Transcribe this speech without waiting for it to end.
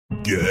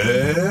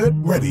Get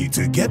ready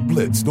to get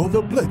blitzed on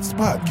the Blitzed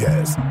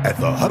podcast at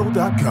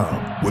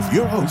thehuddle.com with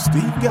your hosts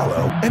Steve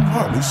Gallo and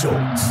Harley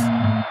Schultz.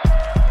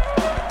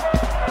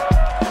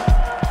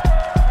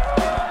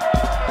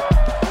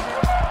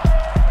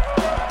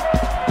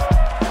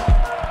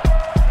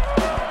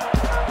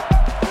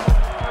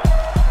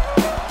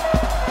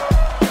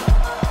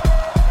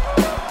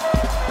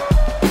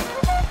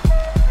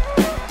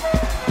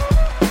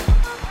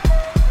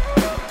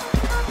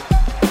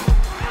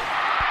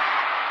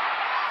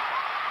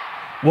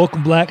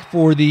 Welcome back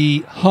for the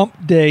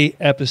Hump Day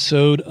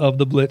episode of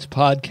the Blitz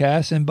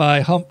podcast. And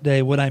by Hump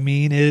Day, what I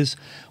mean is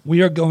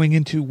we are going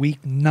into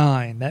week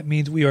 9. That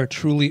means we are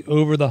truly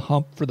over the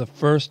hump for the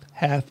first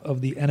half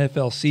of the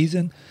NFL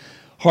season.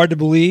 Hard to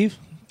believe.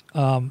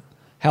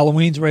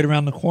 Halloween's right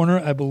around the corner.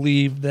 I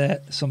believe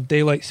that some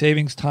daylight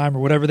savings time or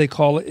whatever they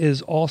call it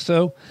is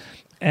also.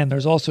 And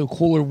there's also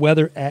cooler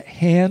weather at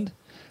hand.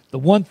 The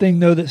one thing,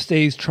 though, that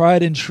stays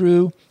tried and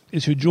true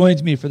is who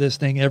joins me for this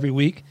thing every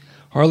week.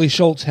 Harley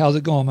Schultz, how's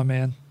it going, my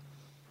man?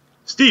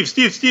 Steve.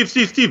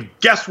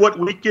 Guess what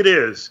week it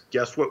is?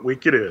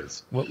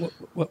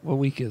 What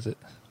week is it?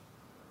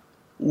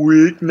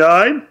 Week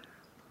 9.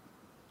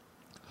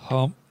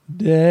 Hump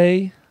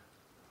Day.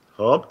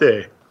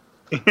 God,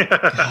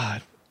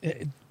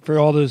 for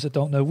all those that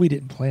don't know, we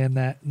didn't plan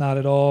that. Not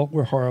at all.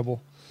 We're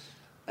horrible.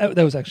 That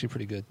was actually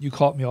pretty good. You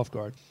caught me off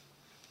guard.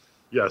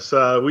 Yes,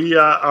 we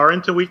are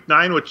into week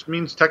 9, which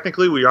means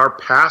technically we are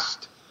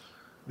past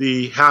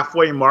the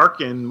halfway mark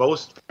in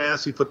most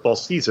fantasy football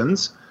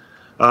seasons.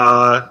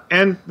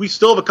 And we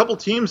still have a couple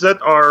teams that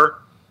are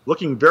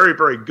looking very,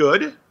 very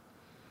good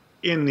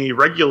in the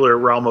regular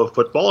realm of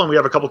football, and we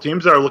have a couple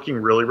teams that are looking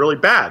really, really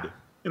bad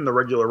in the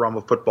regular realm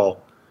of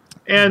football.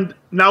 And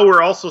now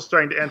we're also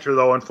starting to enter,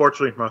 though,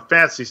 unfortunately, from a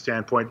fantasy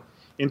standpoint,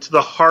 into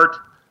the heart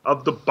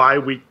of the bye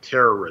week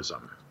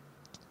terrorism.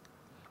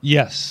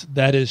 Yes,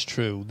 that is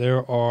true.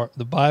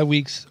 The bye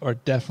weeks are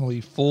definitely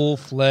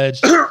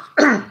full-fledged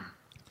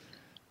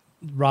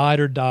ride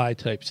or die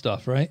type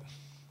stuff, right?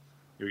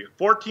 You get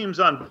 4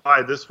 teams on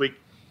bye this week,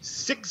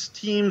 6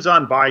 teams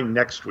on bye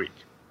next week.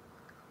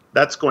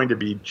 That's going to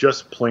be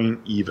just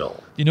plain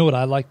evil. You know what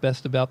I like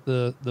best about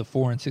the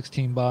 4 and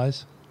 16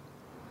 buys?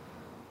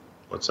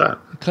 What's that?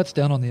 It cuts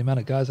down on the amount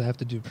of guys I have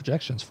to do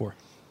projections for.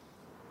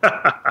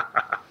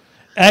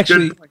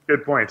 Actually,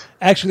 good point.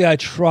 Actually, I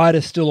try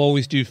to still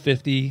always do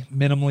 50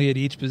 minimally at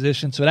each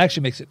position, so it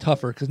actually makes it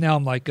tougher because now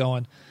I'm like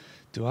going,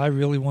 do I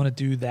really want to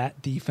do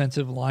that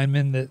defensive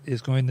lineman that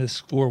is going to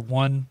score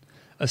 1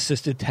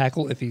 assisted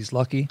tackle if he's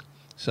lucky?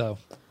 So,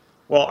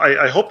 well,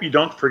 I hope you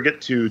don't forget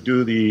to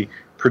do the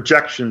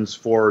projections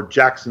for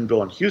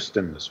Jacksonville and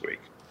Houston this week.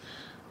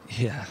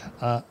 Yeah,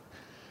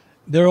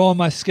 they're on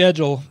my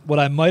schedule. What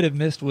I might have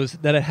missed was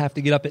that I have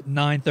to get up at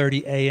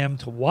 9:30 a.m.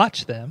 to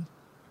watch them.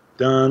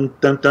 Dun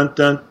dun dun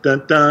dun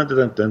dun dun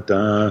dun dun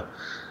dun.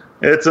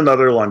 It's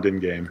another London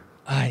game.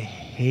 I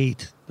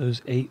hate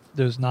those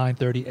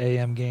 9:30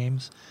 a.m.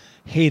 games.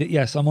 Hate it.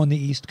 Yes, I'm on the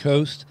East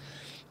Coast.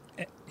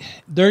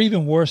 They're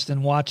even worse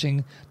than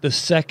watching the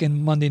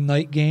second Monday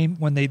night game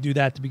when they do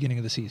that at the beginning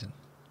of the season.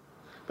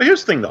 But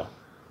here's the thing, though.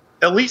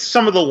 At least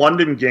some of the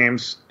London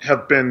games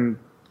have been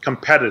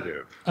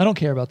competitive. I don't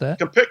care about that.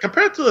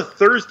 Compared to the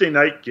Thursday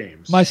night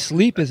games. My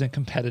sleep isn't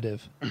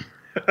competitive.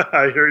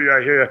 I hear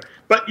you.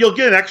 But you'll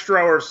get an extra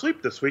hour of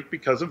sleep this week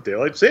because of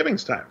daylight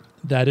savings time.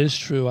 That is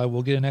true. I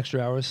will get an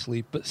extra hour of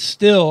sleep. But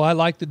still, I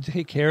like to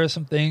take care of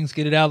some things,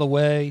 get it out of the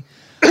way.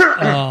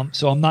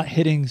 So I'm not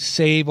hitting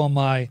save on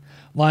my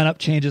lineup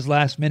changes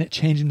last minute,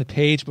 changing the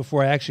page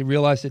before I actually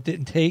realized it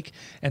didn't take,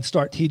 and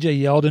start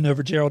TJ Yeldon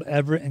over Gerald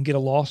Everett and get a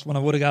loss when I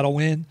would have got a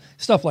win.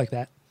 Stuff like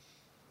that.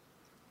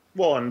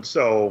 Well, and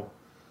so,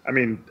 I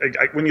mean,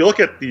 when you look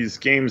at these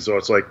games, though,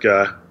 it's like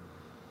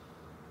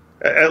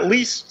at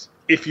least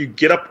if you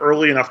get up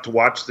early enough to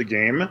watch the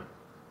game,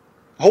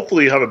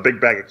 hopefully you have a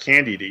big bag of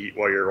candy to eat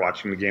while you're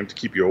watching the game to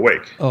keep you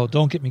awake. Oh,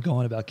 don't get me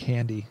going about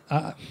candy.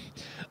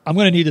 I'm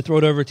going to need to throw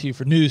it over to you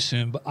for news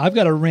soon, but I've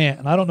got a rant,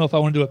 and I don't know if I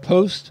want to do it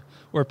post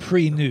or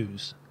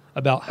pre-news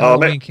about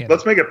Halloween candy.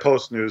 Let's make it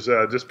post-news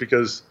just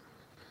because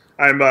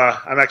I'm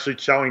actually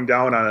chowing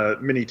down on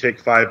a mini Take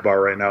 5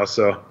 bar right now.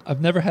 So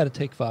I've never had a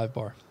Take 5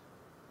 bar.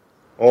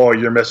 Oh,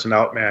 you're missing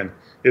out, man.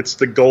 It's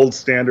the gold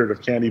standard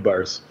of candy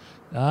bars.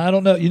 I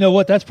don't know. You know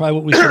what? That's probably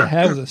what we should have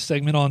had was a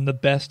segment on the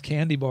best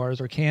candy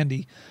bars or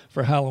candy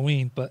for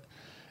Halloween. But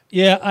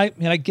yeah,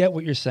 I get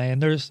what you're saying.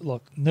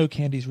 No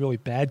candy's really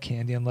bad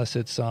candy unless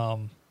it's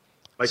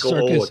Michael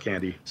Ola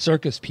candy,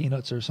 circus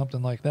peanuts or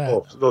something like that.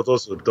 Oh,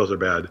 those are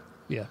bad.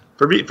 Yeah.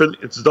 For me,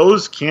 it's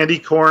those candy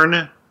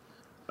corn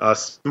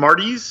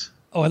Smarties.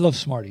 Oh, I love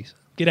Smarties.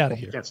 Get out of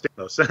here. I can't stand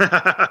those.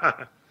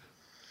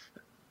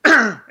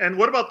 And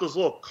what about those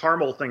little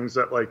caramel things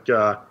that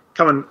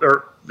come in,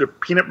 or the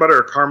peanut butter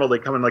or caramel? They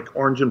come in like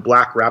orange and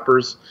black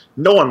wrappers.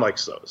 No one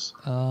likes those.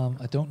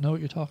 I don't know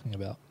what you're talking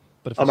about.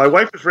 But my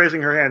wife is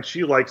raising her hand.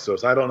 She likes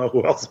those. I don't know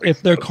who else likes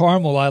if they're those.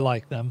 caramel, I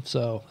like them,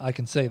 so I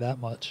can say that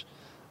much.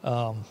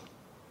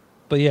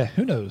 But But yeah,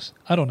 who knows?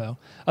 I don't know.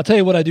 I'll tell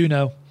you what I do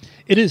know.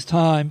 It is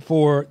time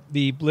for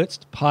the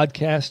Blitzed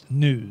podcast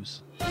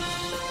news.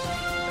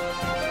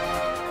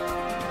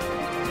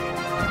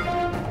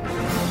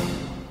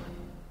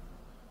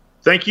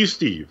 Thank you,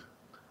 Steve.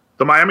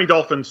 The Miami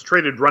Dolphins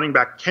traded running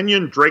back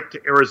Kenyon Drake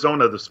to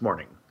Arizona this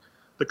morning.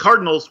 The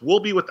Cardinals will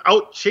be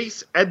without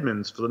Chase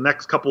Edmonds for the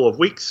next couple of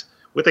weeks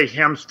with a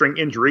hamstring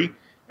injury,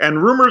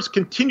 and rumors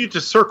continue to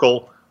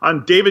circle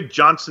on David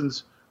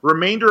Johnson's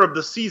remainder of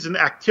the season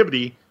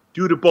activity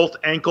due to both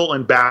ankle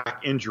and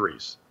back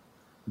injuries.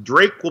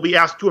 Drake will be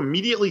asked to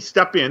immediately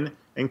step in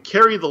and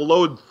carry the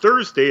load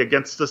Thursday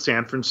against the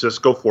San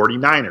Francisco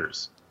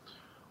 49ers.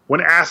 When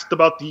asked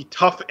about the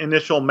tough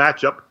initial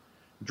matchup,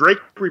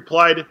 Drake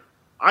replied,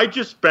 "I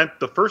just spent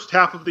the first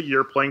half of the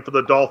year playing for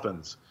the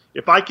Dolphins.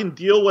 If I can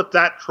deal with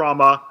that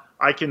trauma,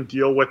 I can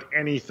deal with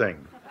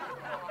anything."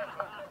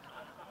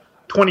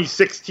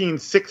 2016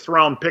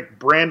 sixth-round pick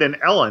Brandon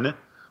Allen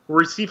will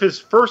receive his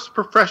first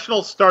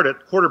professional start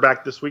at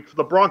quarterback this week for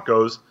the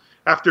Broncos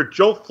after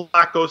Joe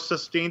Flacco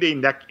sustained a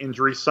neck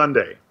injury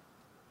Sunday.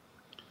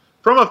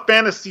 From a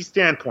fantasy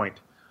standpoint,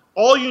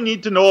 all you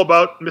need to know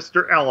about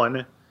Mr.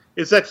 Allen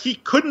is that he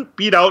couldn't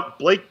beat out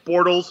Blake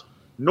Bortles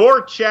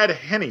nor Chad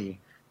Henne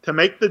to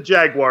make the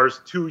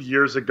Jaguars 2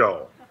 years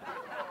ago.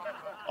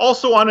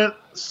 Also, on a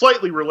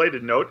slightly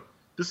related note,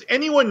 does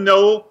anyone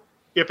know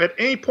if at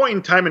any point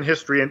in time in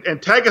history,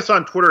 and tag us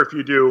on Twitter if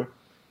you do,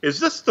 is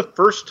this the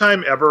first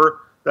time ever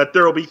that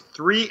there will be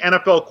 3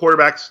 NFL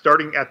quarterbacks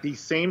starting at the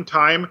same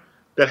time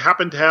that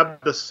happen to have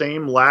the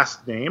same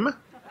last name?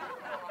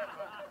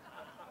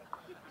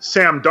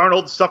 Sam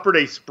Darnold suffered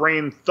a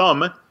sprained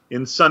thumb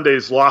in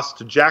Sunday's loss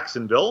to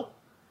Jacksonville.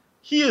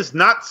 He is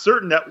not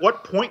certain at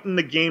what point in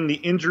the game the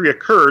injury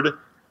occurred,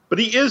 but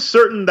he is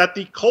certain that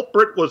the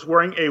culprit was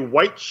wearing a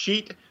white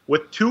sheet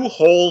with 2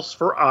 holes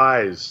for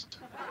eyes.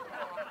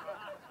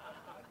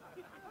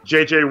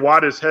 J.J.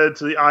 Watt is headed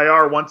to the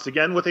IR once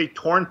again with a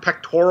torn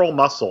pectoral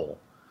muscle.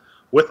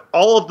 With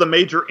all of the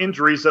major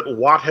injuries that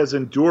Watt has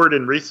endured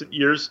in recent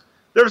years,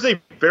 there's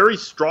a very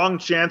strong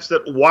chance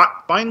that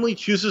Watt finally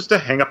chooses to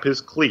hang up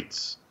his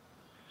cleats.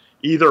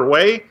 Either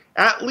way,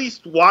 at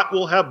least Watt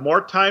will have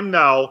more time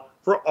now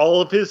for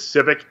all of his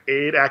civic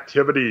aid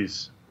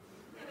activities.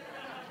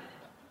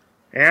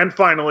 And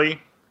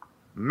finally,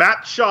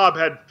 Matt Schaub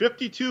had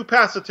 52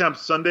 pass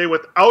attempts Sunday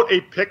without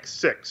a pick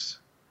 6.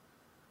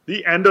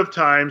 The end of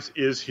times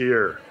is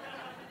here.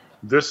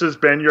 This has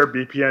been your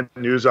B.P.N.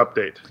 News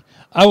Update.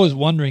 I was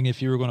wondering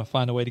if you were going to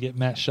find a way to get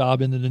Matt Schaub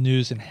into the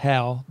news and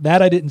how.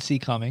 That I didn't see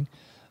coming.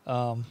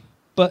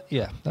 But,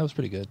 yeah, that was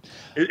pretty good.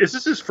 Is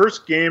this his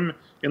first game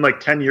in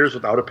like 10 years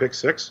without a pick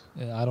 6?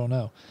 Yeah, I don't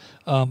know.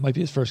 Might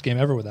be his first game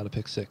ever without a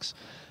pick 6.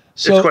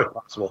 So, it's quite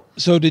possible.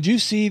 So did you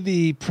see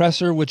the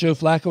presser with Joe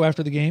Flacco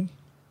after the game?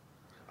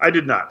 I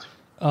did not.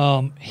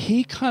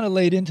 He kind of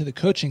laid into the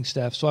coaching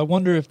staff, so I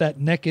wonder if that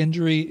neck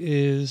injury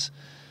is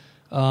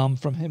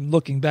from him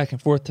looking back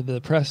and forth to the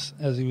press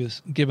as he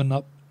was giving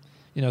up,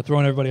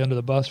 throwing everybody under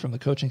the bus from the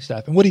coaching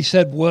staff. And what he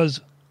said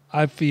was,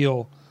 I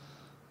feel,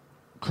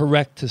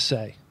 correct to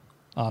say,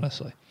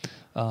 honestly.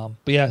 But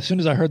yeah, as soon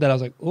as I heard that, I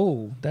was like,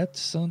 "Oh,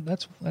 that's kind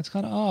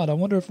of odd. I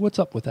wonder what's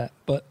up with that."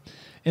 But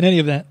in any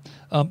event,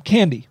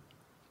 candy.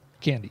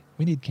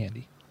 We need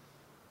candy.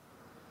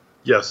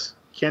 Yes.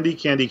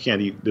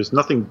 Candy. There's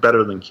nothing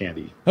better than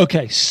candy.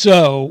 Okay,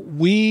 so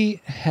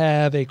we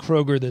have a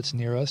Kroger that's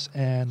near us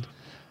and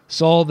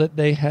saw that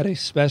they had a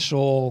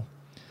special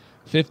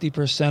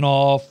 50%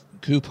 off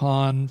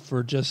coupon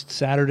for just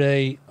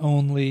Saturday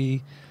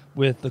only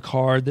with the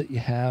card that you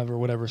have or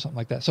whatever, something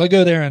like that. So I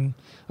go there and,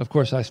 of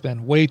course, I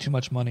spend way too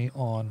much money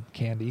on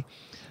candy.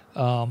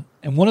 And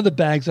one of the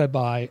bags I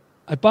buy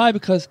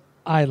because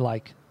I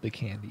like the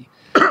candy.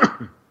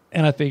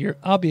 And I figure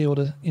I'll be able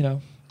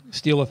to,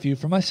 steal a few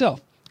for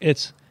myself.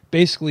 It's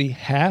basically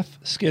half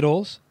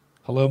Skittles.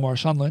 Hello,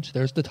 Marshawn Lynch.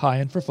 There's the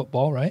tie-in for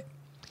football, right?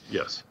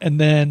 Yes.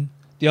 And then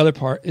the other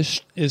part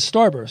is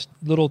Starburst.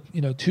 Little,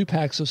 2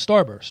 packs of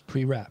Starburst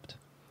pre-wrapped.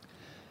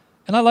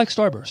 And I like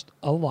Starburst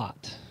a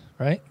lot,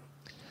 right?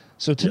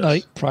 So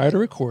tonight, prior to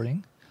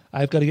recording,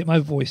 I've got to get my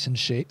voice in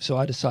shape. So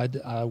I decide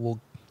that I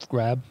will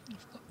grab,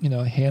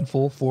 a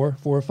handful, 4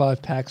 or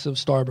 5 packs of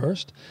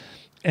Starburst.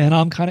 And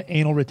I'm kind of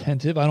anal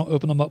retentive. I don't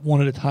open them up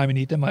one at a time and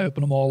eat them. I open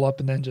them all up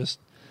and then just,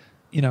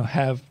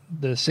 have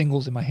the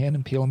singles in my hand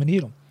and peel them and eat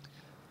them.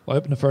 Well, I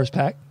open the first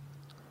pack,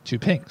 2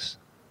 pinks.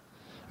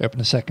 I open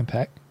the second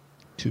pack,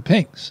 2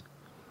 pinks.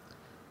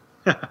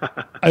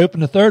 I open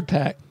the third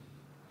pack,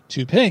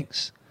 2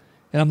 pinks.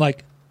 And I'm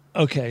like,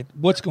 okay,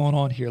 what's going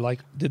on here?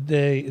 Like,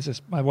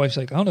 my wife's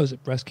like, I don't know, is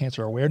it breast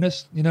cancer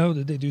awareness?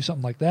 Did they do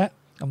something like that?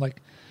 I'm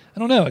like, I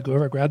don't know. I go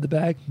over, I grab the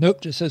bag. Nope,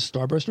 just says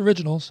Starburst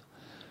Originals.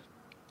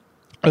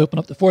 I open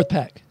up the 4th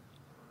pack,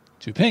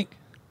 2 pink.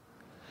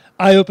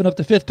 I open up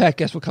the 5th pack.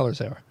 Guess what colors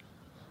they are?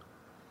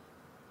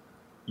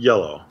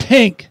 Yellow.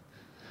 Pink.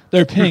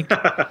 They're pink.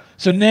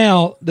 So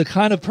now the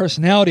kind of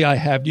personality I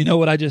have,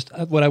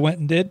 what I went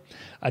and did?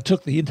 I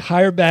took the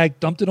entire bag,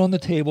 dumped it on the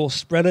table,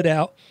 spread it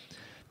out,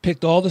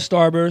 picked all the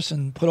Starbursts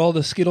and put all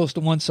the Skittles to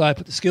one side,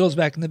 put the Skittles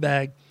back in the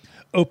bag,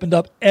 opened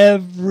up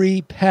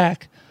every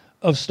pack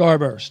of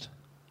Starburst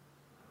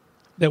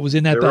that was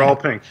in that bag. They were all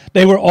pink.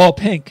 They were all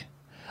pink.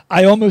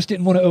 I almost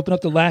didn't want to open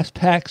up the last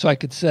pack so I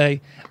could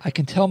say, I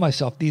can tell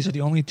myself these are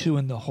the only two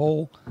in the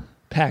whole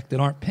pack that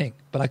aren't pink,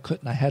 but I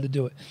couldn't. I had to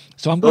do it.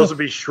 So Those would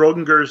be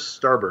Schrodinger's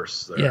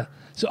Starbursts there. Yeah.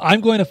 So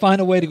I'm going to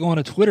find a way to go on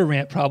a Twitter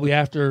rant probably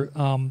after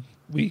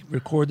we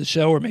record the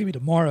show or maybe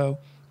tomorrow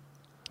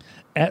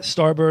at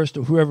Starburst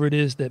or whoever it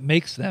is that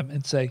makes them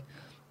and say,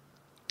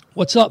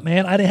 what's up,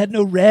 man? I had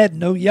no red,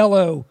 no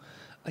yellow.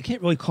 I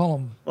can't really call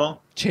them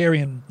cherry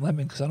and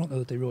lemon because I don't know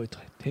that they really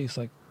taste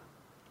like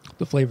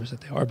the flavors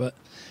that they are. But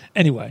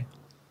anyway.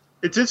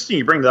 It's interesting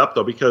you bring that up,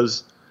 though,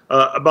 because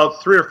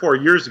about 3 or 4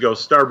 years ago,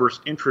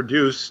 Starburst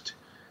introduced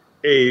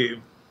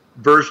a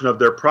version of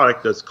their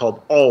product that's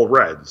called All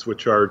Reds,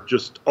 which are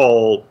just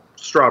all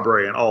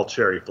strawberry and all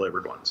cherry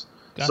flavored ones.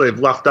 Gotcha. So they've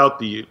left out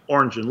the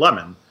orange and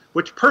lemon,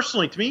 which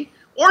personally to me,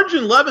 orange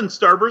and lemon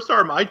Starburst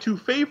are my two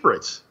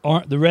favorites.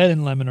 The red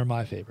and lemon are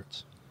my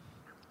favorites.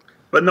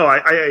 But no,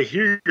 I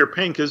hear your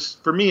pain because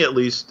for me at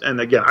least, and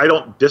again, I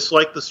don't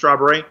dislike the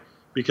strawberry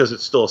because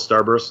it's still a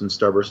Starburst and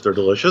Starbursts are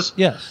delicious.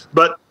 Yes.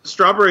 But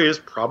strawberry is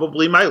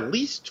probably my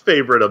least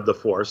favorite of the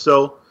four.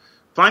 So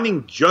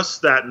finding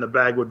just that in the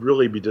bag would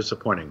really be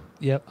disappointing.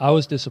 Yep, I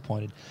was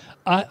disappointed.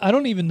 I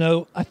don't even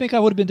know. I think I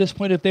would have been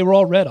disappointed if they were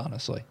all red,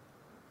 honestly.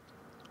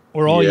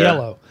 Or all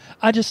yellow.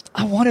 I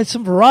wanted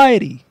some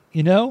variety,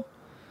 you know?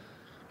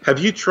 Have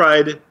you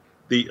tried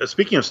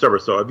speaking of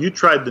Starburst, though, have you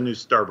tried the new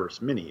Starburst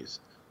Minis?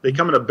 They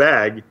come in a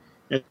bag,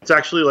 and it's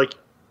actually like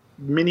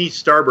mini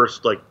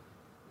Starburst, like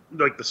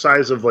the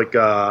size of like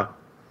a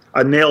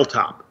nail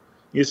top.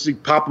 You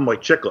just pop them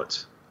like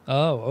chiclets.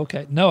 Oh,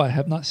 okay. No, I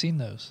have not seen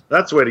those.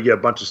 That's the way to get a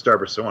bunch of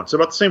Starbursts at once. It's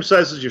about the same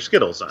size as your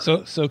Skittles.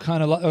 Then. So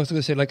kind of like, I was going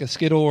to say like a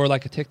Skittle or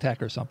like a Tic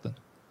Tac or something.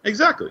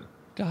 Exactly.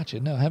 Gotcha.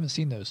 No, I haven't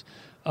seen those.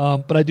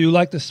 But I do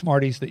like the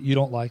Smarties that you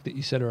don't like that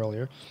you said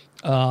earlier.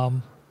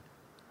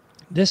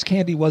 This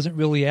candy wasn't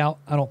really out,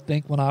 I don't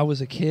think, when I was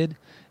a kid.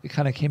 It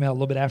kind of came out a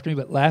little bit after me,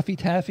 but Laffy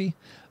Taffy.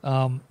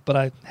 But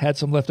I had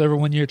some left over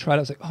one year, tried it. I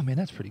was like, oh, man,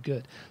 that's pretty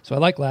good. So I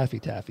like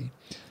Laffy Taffy.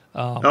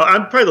 I'm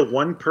probably the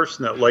one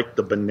person that liked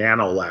the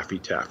banana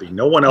Laffy Taffy.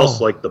 No one else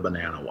liked the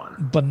banana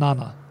one.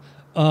 Banana.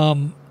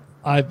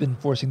 I've been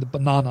forcing the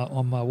banana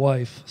on my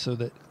wife so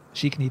that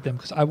she can eat them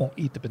because I won't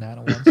eat the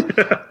banana ones.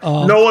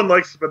 No one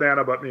likes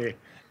banana but me.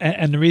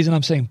 And the reason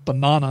I'm saying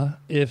banana,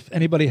 if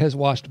anybody has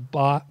watched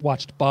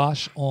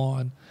Bosch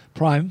on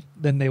Prime,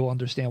 then they will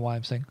understand why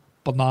I'm saying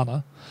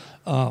banana.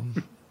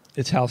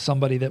 It's how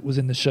somebody that was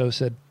in the show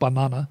said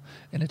banana,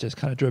 and it just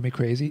kind of drove me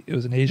crazy. It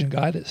was an Asian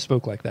guy that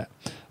spoke like that.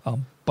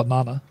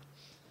 Banana.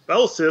 I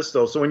will say this,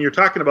 though. So when you're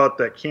talking about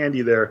that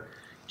candy there,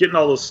 getting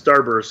all those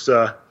Starbursts,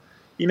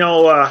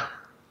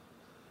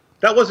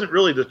 that wasn't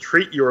really the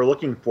treat you were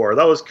looking for.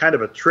 That was kind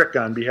of a trick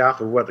on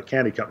behalf of the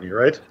candy company,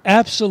 right?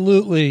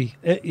 Absolutely.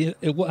 You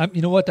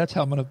know what? That's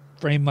how I'm going to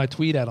frame my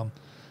tweet at them.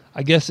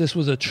 I guess this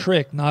was a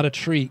trick, not a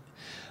treat.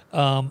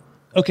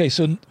 Okay,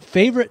 so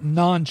favorite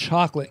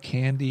non-chocolate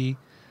candy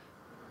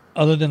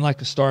other than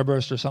like a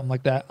Starburst or something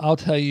like that, I'll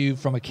tell you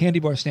from a candy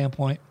bar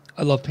standpoint,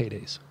 I love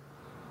Paydays.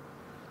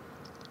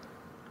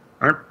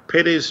 Aren't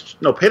Paydays...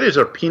 No, Paydays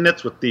are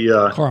peanuts with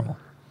the... caramel.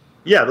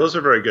 Yeah, those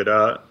are very good.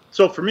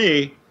 So for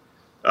me,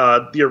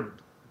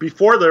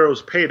 before there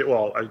was Payday...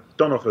 Well, I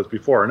don't know if it was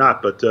before or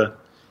not, but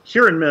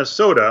here in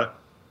Minnesota,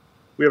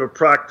 we have a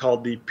product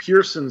called the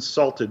Pearson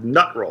Salted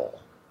Nut Roll,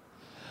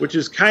 which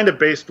is kind of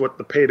based what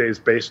the Payday is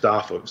based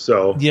off of.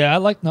 So yeah, I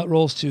like nut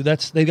rolls too.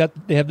 They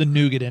have the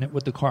nougat in it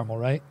with the caramel,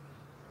 right?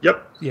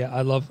 Yep. Yeah,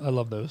 I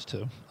love those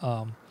too.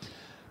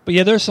 But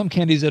yeah, there's some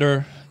candies that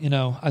are,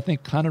 I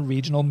think kind of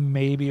regional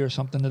maybe or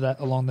something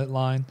along that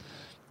line.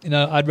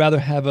 I'd rather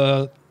have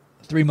a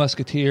Three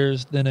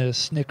Musketeers than a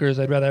Snickers.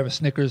 I'd rather have a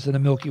Snickers than a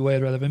Milky Way.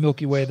 I'd rather have a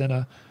Milky Way than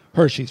a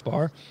Hershey's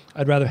bar.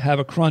 I'd rather have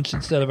a Crunch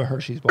instead of a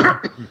Hershey's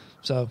bar.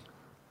 So.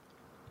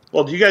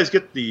 Well, do you guys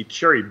get the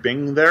cherry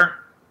Bing there?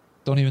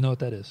 Don't even know what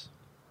that is.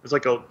 It's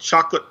like a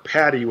chocolate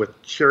patty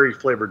with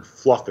cherry-flavored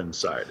fluff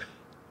inside.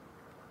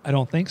 I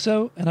don't think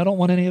so, and I don't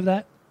want any of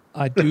that.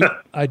 I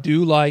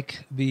do like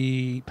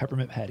the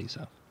peppermint patties,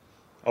 though.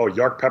 Oh,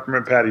 York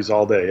peppermint patties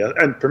all day.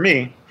 And for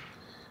me,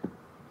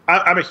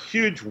 I'm a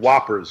huge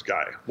Whoppers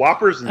guy.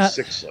 Whoppers and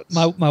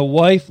Sixlets. My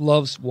wife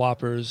loves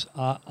Whoppers.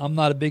 I'm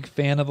not a big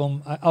fan of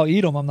them. I'll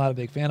eat them. I'm not a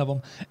big fan of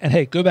them. And,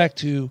 hey, go back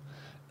to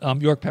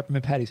York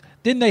peppermint patties.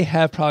 Didn't they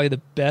have probably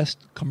the best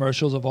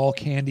commercials of all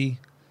candy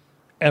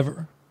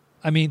ever?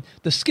 I mean,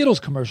 the Skittles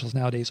commercials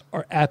nowadays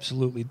are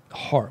absolutely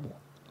horrible.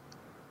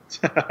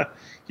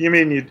 You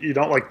mean you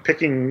don't like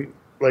picking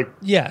like?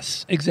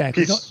 Yes,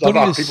 exactly. Don't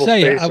even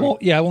say it. I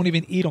won't. Yeah, I won't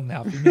even eat them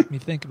now if you make me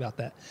think about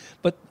that.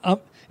 But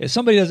if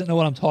somebody doesn't know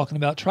what I'm talking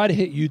about, try to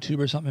hit YouTube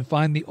or something and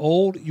find the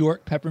old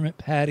York peppermint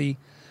patty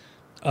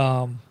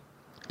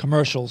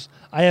commercials.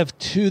 I have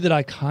two that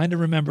I kind of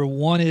remember.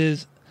 One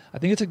is, I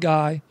think it's a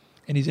guy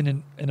and he's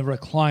in a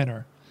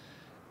recliner,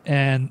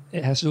 and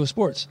it has to do with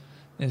sports.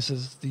 And it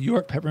says the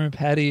York peppermint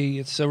patty.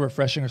 It's so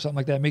refreshing, or something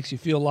like that. It makes you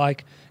feel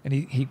like, and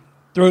he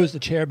throws the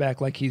chair back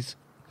like he's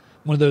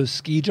one of those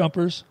ski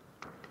jumpers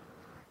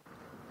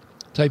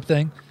type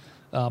thing.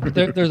 But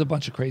there's a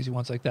bunch of crazy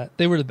ones like that.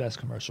 They were the best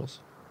commercials.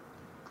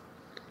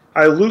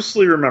 I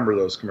loosely remember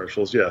those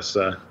commercials. Yes.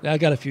 I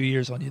got a few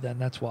years on you then.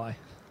 That's why.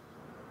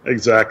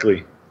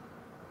 Exactly.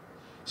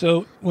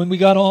 So when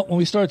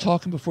we started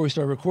talking before we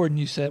started recording,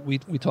 you said we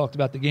talked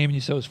about the game, and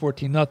you said it was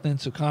 14-0.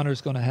 So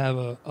Connor's going to have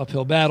a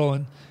uphill battle,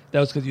 and that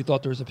was because you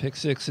thought there was a pick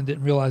six and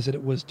didn't realize that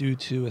it was due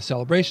to a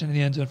celebration in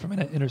the end zone from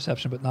an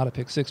interception, but not a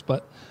pick six.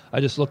 But I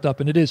just looked up,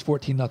 and it is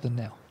 14-0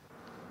 now.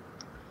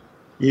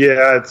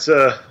 Yeah, it's.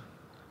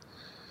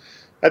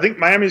 I think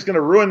Miami's going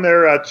to ruin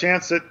their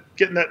chance at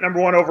getting that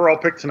number 1 overall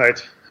pick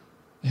tonight.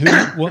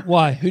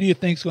 Why? Who do you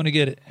think's going to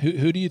get it?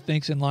 Who do you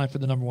think's in line for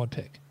the number 1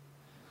 pick?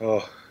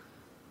 Oh,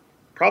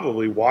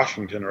 probably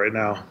Washington right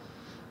now.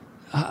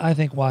 I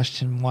think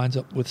Washington winds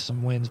up with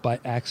some wins by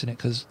accident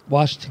because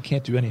Washington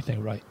can't do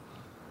anything right.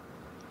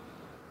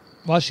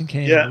 Washington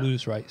can't even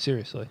lose right,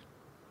 seriously.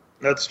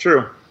 That's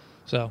true.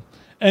 So,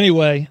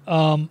 anyway,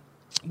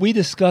 we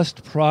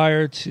discussed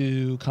prior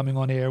to coming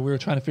on air, we were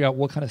trying to figure out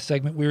what kind of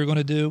segment we were going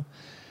to do.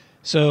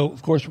 So,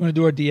 of course, we're going to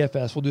do our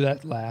DFS. We'll do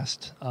that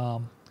last.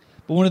 But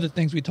one of the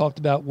things we talked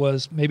about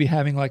was maybe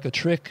having like a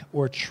trick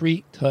or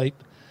treat type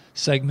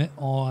segment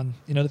on,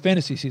 the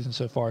fantasy season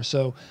so far.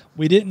 So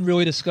we didn't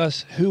really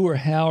discuss who or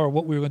how or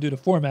what we were going to do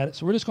to format it.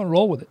 So we're just going to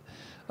roll with it,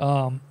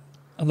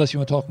 unless you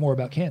want to talk more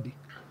about candy.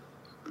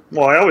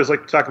 Well, I always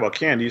like to talk about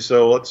candy,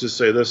 so let's just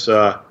say this.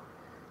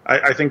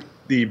 I think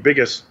the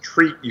biggest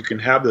treat you can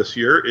have this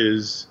year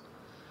is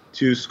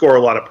to score a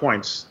lot of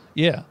points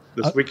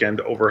this weekend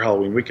over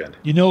Halloween weekend.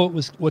 You know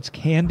what's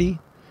candy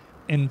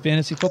in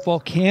fantasy football?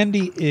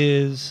 Candy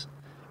is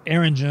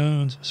Aaron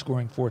Jones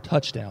scoring 4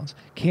 touchdowns.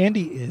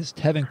 Candy is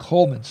Tevin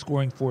Coleman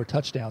scoring 4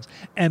 touchdowns,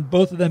 and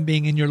both of them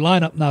being in your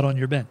lineup, not on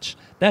your bench.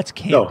 That's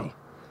candy. No.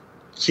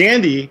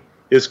 Candy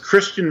is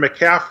Christian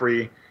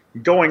McCaffrey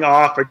going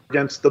off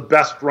against the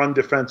best run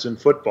defense in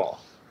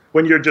football.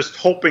 When you're just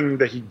hoping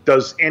that he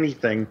does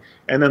anything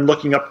and then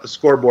looking up the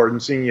scoreboard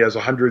and seeing he has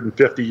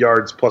 150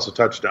 yards plus a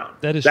touchdown.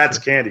 That's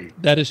true. Candy.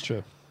 That is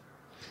true.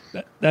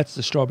 That's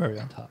the strawberry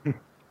on top.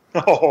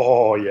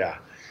 Oh, yeah.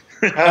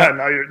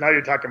 Now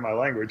you're talking my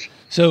language.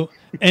 So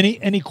any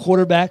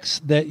quarterbacks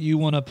that you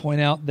want to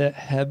point out that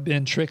have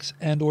been tricks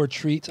and or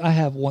treats? I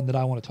have one that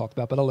I want to talk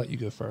about, but I'll let you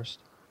go first.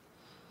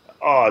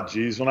 Oh,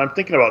 geez. When I'm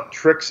thinking about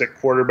tricks at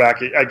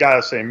quarterback, I got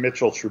to say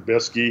Mitchell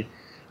Trubisky.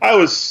 I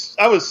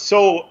was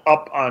so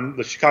up on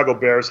the Chicago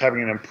Bears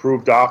having an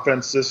improved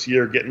offense this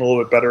year, getting a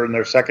little bit better in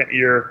their second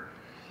year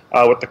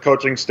with the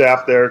coaching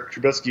staff there.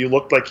 Trubisky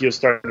looked like he was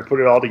starting to put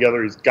it all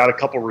together. He's got a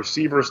couple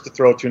receivers to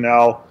throw to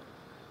now.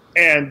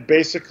 And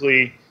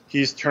basically,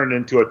 he's turned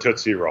into a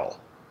Tootsie Roll.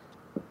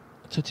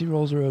 Tootsie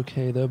Rolls are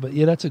okay, though. But,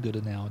 yeah, that's a good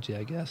analogy,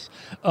 I guess.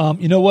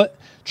 You know what?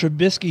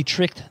 Trubisky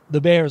tricked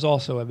the Bears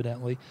also,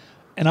 evidently.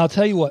 And I'll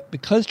tell you what,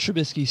 because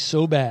Trubisky's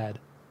so bad,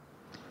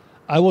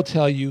 I will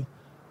tell you,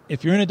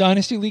 if you're in a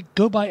dynasty league,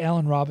 go buy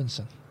Allen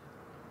Robinson.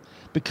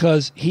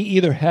 Because he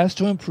either has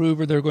to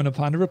improve or they're going to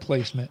find a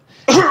replacement.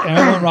 If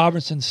Allen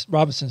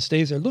Robinson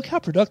stays there, look how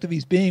productive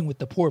he's being with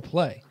the poor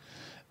play.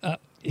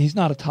 He's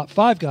not a top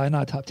 5 guy,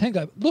 not a top 10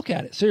 guy. Look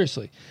at it,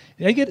 seriously.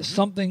 They get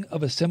something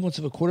of a semblance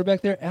of a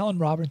quarterback there. Allen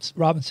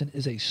Robinson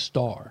is a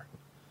star.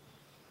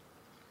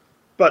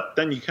 But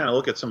then you kind of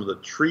look at some of the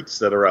treats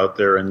that are out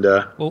there. And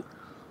well,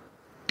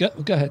 go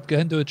ahead. Go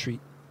ahead and do a treat.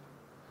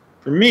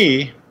 For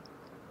me,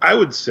 I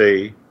would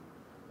say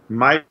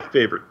my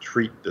favorite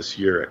treat this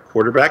year at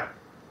quarterback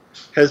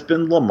has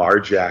been Lamar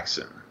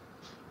Jackson.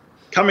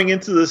 Coming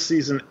into this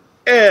season,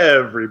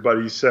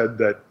 everybody said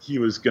that he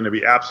was going to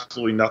be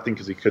absolutely nothing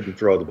because he couldn't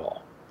throw the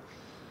ball.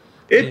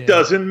 It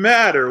doesn't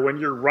matter when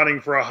you're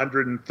running for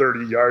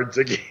 130 yards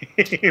a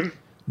game.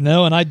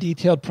 No, and I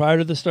detailed prior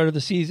to the start of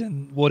the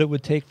season what it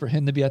would take for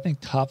him to be, I think,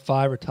 top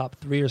 5 or top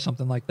 3 or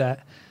something like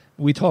that.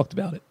 We talked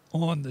about it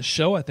on the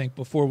show, I think,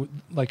 before,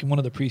 like in one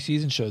of the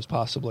preseason shows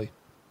possibly.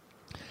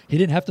 He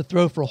didn't have to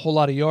throw for a whole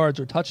lot of yards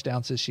or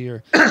touchdowns this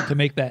year to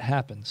make that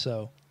happen.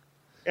 So,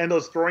 and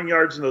those throwing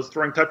yards and those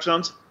throwing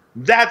touchdowns,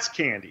 that's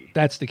candy.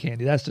 That's the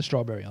candy. That's the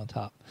strawberry on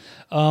top.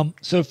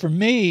 So for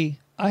me,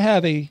 I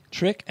have a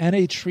trick and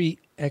a treat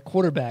at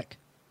quarterback.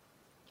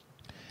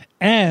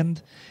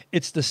 And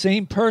it's the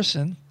same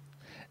person.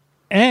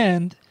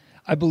 And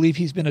I believe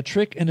he's been a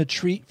trick and a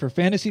treat for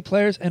fantasy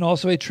players and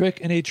also a trick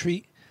and a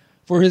treat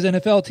for his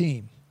NFL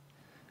team.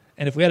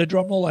 And if we had a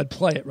drum roll, I'd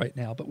play it right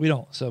now, but we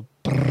don't. So,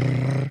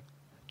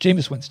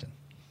 Jameis Winston.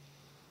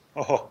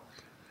 Oh,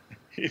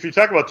 if you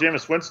talk about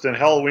Jameis Winston,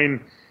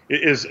 Halloween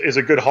is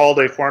a good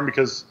holiday for him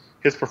because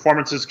his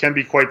performances can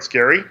be quite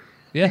scary.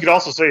 Yeah. You could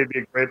also say he'd be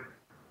a great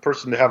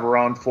person to have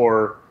around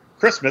for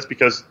Christmas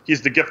because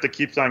he's the gift that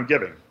keeps on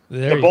giving.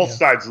 To both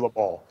sides of the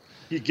ball.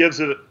 He gives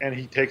it and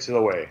he takes it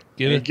away.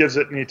 He gives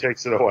it and he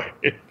takes it away.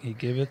 He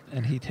giveth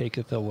and he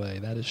taketh away.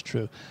 That is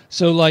true.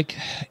 So,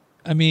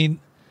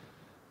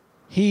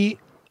 he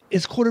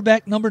is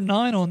quarterback number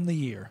 9 on the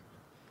year.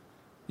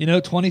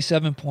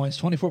 27 points,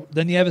 24.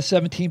 Then you have a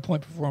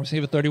 17-point performance,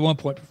 you have a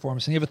 31-point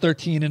performance, and you have a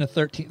 13 and a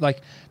 13.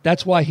 Like,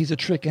 that's why he's a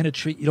trick and a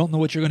treat. You don't know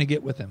what you're going to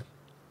get with him.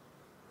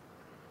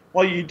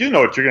 Well, you do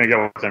know what you're going to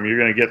get with him. You're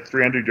going to get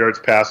 300 yards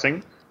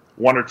passing,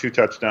 1 or 2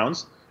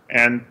 touchdowns,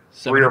 and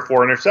 3 or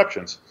 4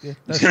 interceptions. Yeah,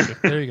 that's true.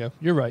 There you go.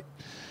 You're right.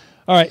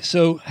 All right,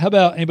 so how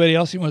about anybody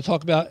else you want to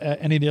talk about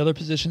any of the other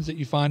positions that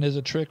you find as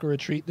a trick or a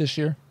treat this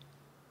year?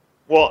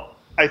 Well,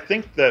 I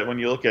think that when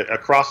you look at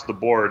across the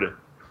board,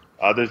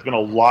 there's been a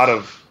lot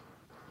of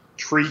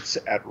treats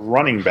at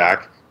running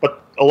back,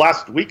 but the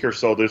last week or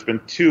so, there's been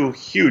 2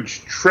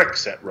 huge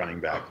tricks at running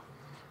back.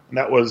 And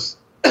that was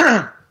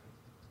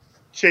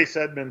Chase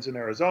Edmonds in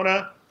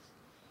Arizona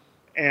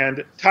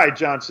and Ty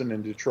Johnson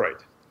in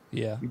Detroit.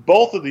 Yeah.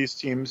 Both of these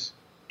teams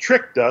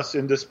tricked us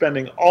into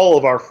spending all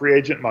of our free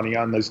agent money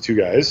on those 2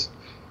 guys.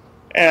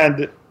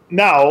 And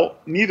now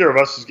neither of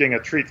us is getting a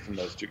treat from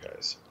those 2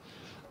 guys.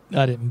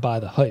 I didn't buy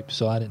the hype,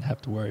 so I didn't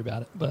have to worry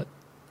about it. But,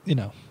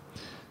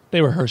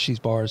 they were Hershey's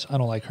bars. I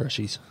don't like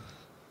Hershey's.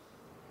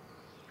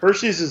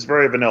 Hershey's is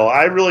very vanilla.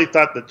 I really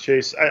thought that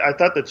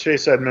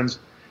Chase Edmonds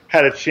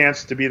had a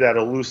chance to be that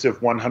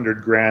elusive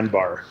 $100,000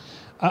 bar.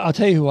 I'll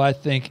tell you who I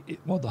think.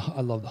 Well,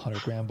 I love the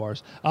 $100,000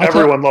 bars.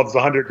 Everyone loves the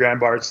 $100,000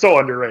 bar. It's so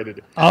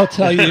underrated. I'll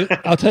tell you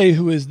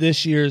who is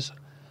this year's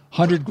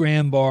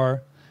 $100,000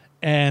 bar,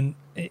 and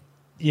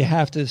you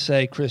have to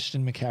say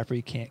Christian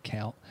McCaffrey can't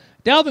count.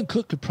 Dalvin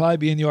Cook could probably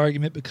be in the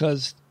argument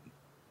because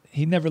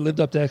he never lived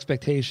up to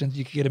expectations.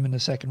 You could get him in the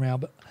second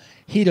round, but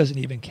he doesn't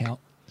even count.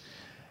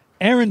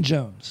 Aaron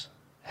Jones.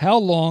 How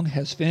long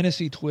has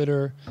fantasy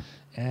Twitter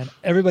and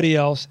everybody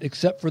else,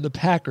 except for the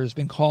Packers,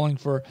 been calling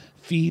for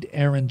feed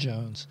Aaron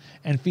Jones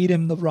and feed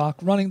him the rock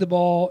running the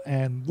ball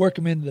and work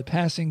him into the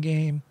passing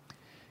game?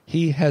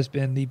 He has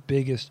been the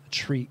biggest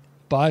treat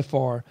by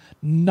far,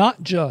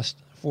 not just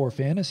for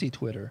fantasy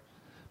Twitter,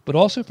 but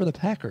also for the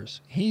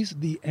Packers. He's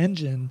the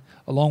engine,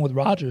 along with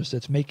Rodgers,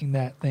 that's making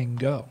that thing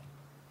go.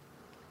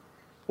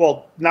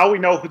 Well, now we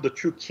know who the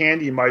true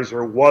candy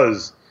miser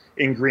was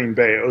in Green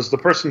Bay. It was the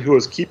person who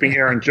was keeping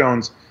Aaron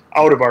Jones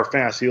out of our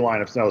fantasy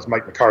lineups, and that was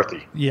Mike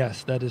McCarthy.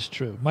 Yes, that is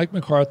true. Mike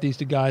McCarthy's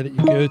the guy that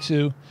you go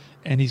to,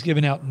 and he's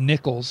giving out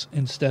nickels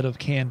instead of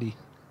candy.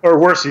 Or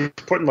worse, he's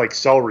putting like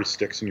celery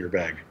sticks in your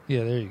bag.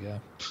 Yeah, there you go.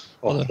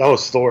 That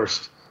was the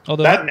worst.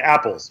 That and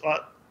apples.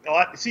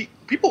 See,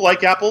 people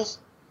like apples.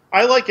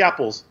 I like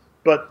apples,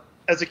 but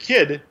as a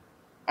kid,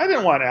 I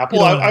didn't want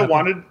apple. I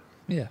wanted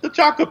the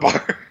chocolate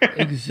bar.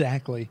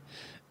 Exactly.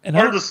 And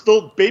or the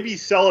still baby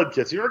salad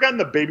kits. You ever gotten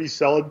the baby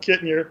salad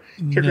kit in your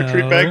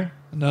trick-or-treat bag?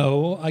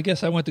 No. I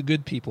guess I went to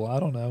good people. I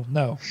don't know.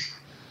 No.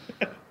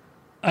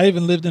 I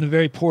even lived in a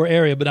very poor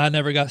area, but I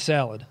never got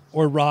salad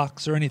or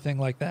rocks or anything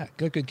like that.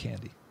 Got good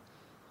candy.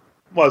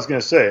 Well, I was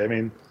going to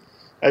say,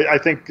 I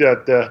think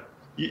that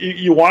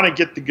you want to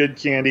get the good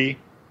candy,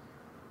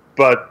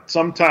 but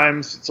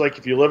sometimes it's like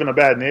if you live in a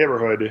bad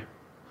neighborhood,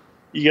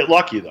 you get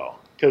lucky, though,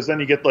 because then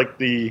you get like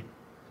the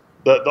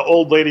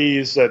old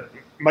ladies that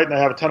might not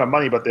have a ton of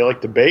money, but they like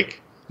to bake.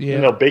 Yeah.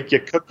 And they'll bake you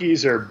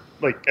cookies, or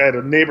like I had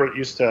a neighbor that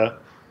used to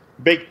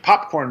bake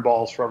popcorn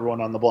balls for everyone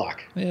on the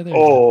block. Yeah,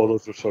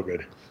 those were so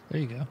good. There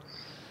you go.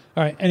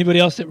 All right. Anybody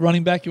else at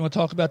running back you want to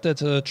talk about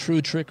that's a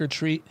true trick or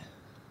treat?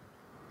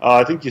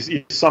 I think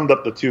you summed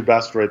up the 2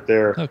 best right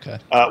there. Okay.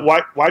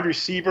 Wide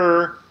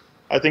receiver,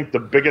 I think the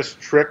biggest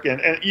trick,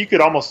 and you could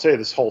almost say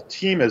this whole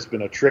team has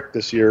been a trick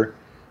this year,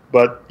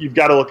 but you've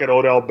got to look at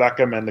Odell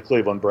Beckham and the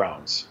Cleveland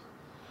Browns.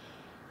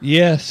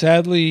 Yeah,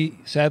 sadly,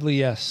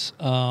 yes.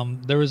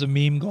 There was a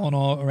meme going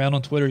around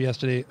on Twitter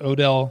yesterday,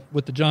 Odell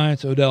with the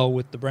Giants, Odell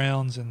with the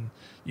Browns, and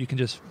you can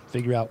just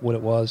figure out what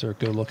it was or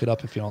go look it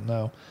up if you don't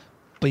know.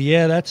 But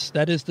yeah,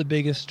 that is the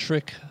biggest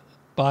trick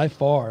by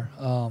far.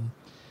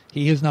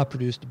 He has not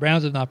produced. The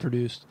Browns have not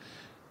produced.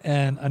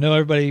 And I know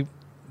everybody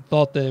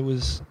thought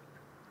that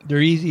they're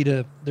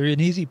an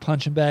easy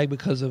punching bag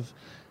because of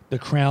the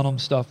crown 'em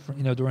stuff,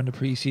 during the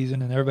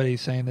preseason, and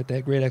everybody's saying that they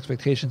had great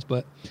expectations,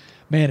 but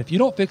man, if you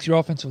don't fix your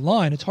offensive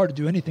line, it's hard to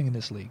do anything in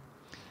this league.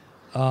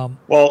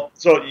 Well,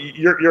 so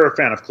you're a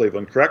fan of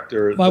Cleveland, correct?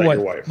 Or your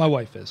wife? My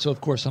wife is. So,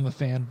 of course, I'm a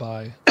fan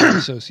by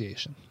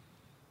association.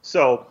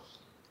 So,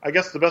 I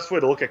guess the best way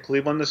to look at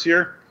Cleveland this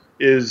year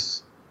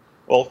is,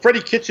 well,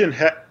 Freddie Kitchen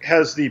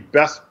has the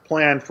best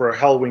plan for a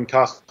Halloween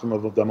costume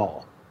of them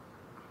all.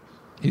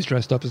 He's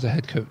dressed up as a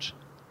head coach.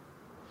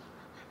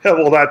 Yeah,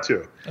 well, that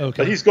too. Okay.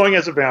 But he's going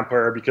as a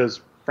vampire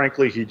because,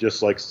 frankly, he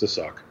just likes to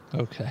suck.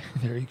 Okay,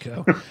 there you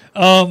go.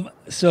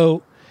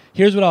 So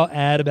here's what I'll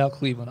add about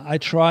Cleveland. I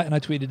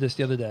tweeted this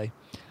the other day.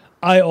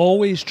 I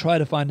always try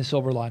to find the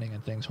silver lining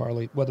in things,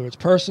 Harley, whether it's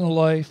personal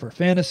life or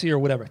fantasy or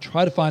whatever.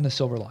 Try to find the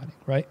silver lining,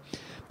 right?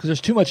 Because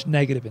there's too much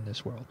negative in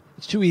this world.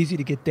 It's too easy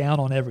to get down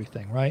on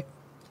everything, right?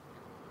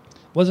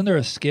 Wasn't there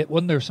a skit?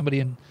 Wasn't there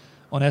somebody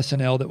on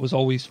SNL that was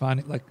always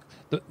finding, like,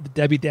 the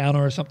Debbie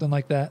Downer or something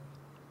like that?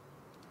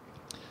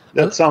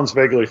 That sounds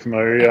vaguely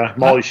familiar, yeah.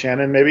 Molly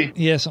Shannon, maybe?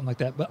 Yeah, something like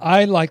that. But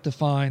I like to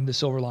find the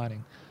silver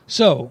lining.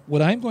 So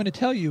what I'm going to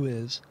tell you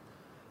is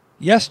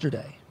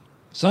yesterday,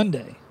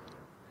 Sunday,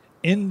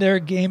 in their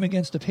game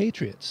against the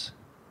Patriots,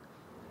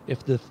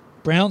 if the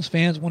Browns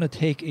fans want to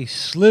take a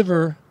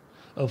sliver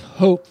of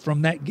hope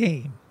from that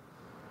game,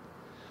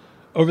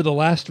 over the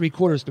last 3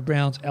 quarters, the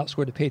Browns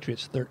outscored the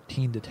Patriots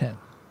 13-10.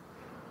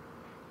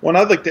 Well,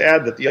 I'd like to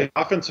add that the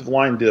offensive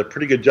line did a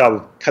pretty good job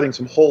of cutting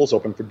some holes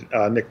open for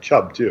Nick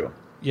Chubb, too.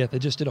 Yeah, they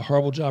just did a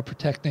horrible job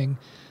protecting,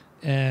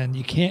 and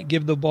you can't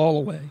give the ball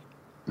away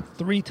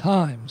 3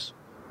 times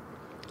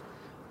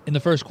in the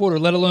first quarter,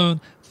 let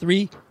alone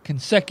 3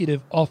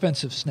 consecutive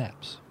offensive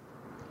snaps.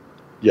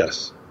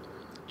 Yes.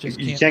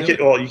 You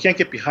can't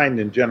get behind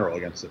in general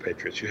against the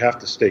Patriots. You have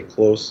to stay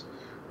close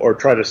or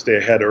try to stay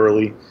ahead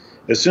early.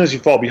 As soon as you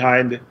fall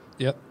behind,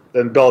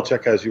 then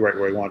Belichick has you right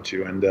where he wants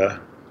you. And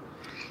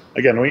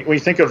again, when you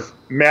think of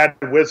Mad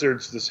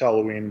Wizards this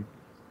Halloween,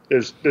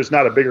 there's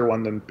not a bigger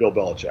one than Bill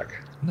Belichick.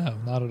 No,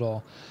 not at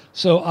all.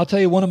 So I'll tell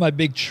you one of my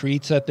big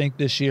treats, I think,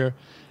 this year,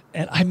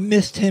 and I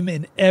missed him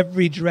in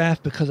every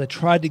draft because I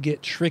tried to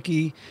get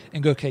tricky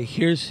and go, okay,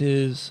 here's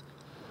his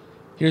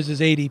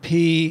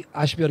ADP.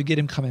 I should be able to get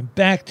him coming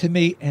back to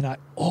me, and I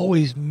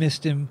always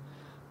missed him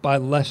by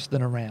less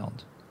than a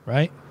round,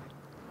 right?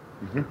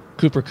 Mm-hmm.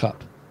 Cooper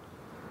Kupp.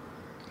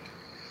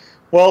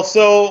 Well,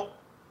 so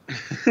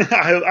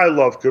I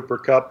love Cooper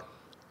Kupp,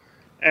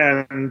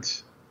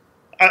 and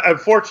I'm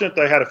fortunate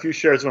that I had a few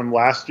shares of him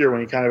last year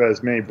when he kind of had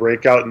his mini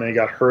breakout, and then he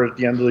got hurt at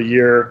the end of the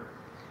year.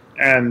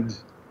 And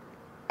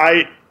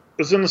I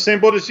was in the same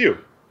boat as you.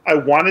 I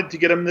wanted to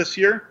get him this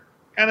year,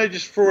 and I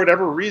just, for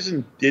whatever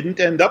reason,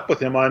 didn't end up with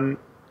him on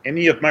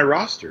any of my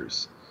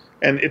rosters.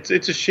 And it's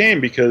a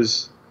shame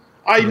because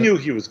I knew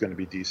he was going to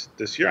be decent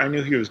this year. I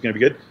knew he was going to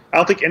be good. I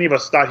don't think any of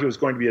us thought he was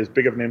going to be as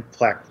big of an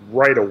impact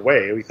right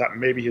away. We thought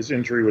maybe his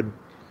injury would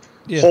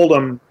hold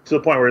him to the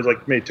point where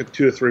it maybe took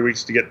 2 or 3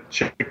 weeks to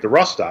shake the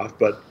rust off.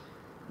 But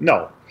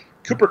no,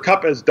 Cooper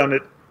Kupp has done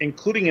it,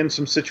 including in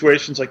some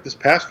situations like this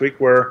past week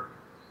where,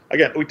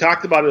 again, we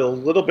talked about it a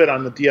little bit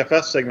on the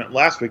DFS segment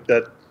last week,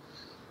 that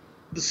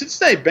the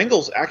Cincinnati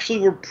Bengals actually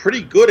were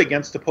pretty good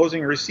against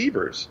opposing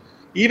receivers.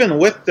 Even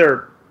with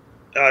their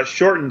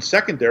shortened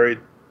secondary,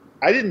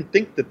 I didn't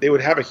think that they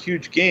would have a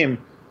huge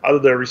game out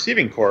of their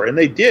receiving core, and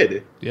they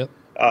did. Yep.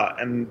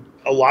 And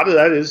a lot of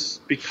that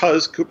is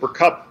because Cooper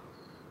Kupp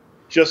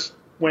just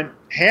went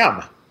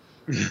ham.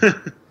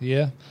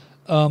 Yeah.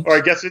 Or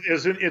I guess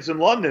it's in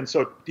London,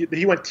 so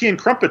he went tea and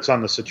crumpets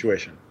on the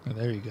situation. Oh,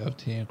 there you go,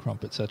 tea and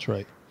crumpets, that's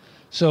right.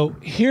 So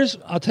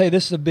I'll tell you,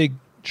 this is a big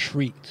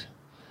treat.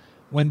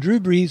 When Drew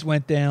Brees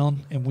went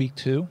down in week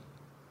 2,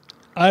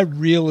 I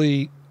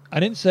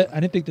didn't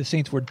think the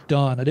Saints were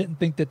done. I didn't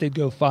think that they'd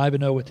go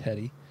 5-0 with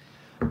Teddy.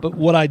 But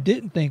what I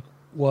didn't think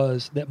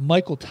was that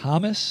Michael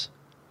Thomas,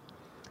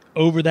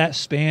 over that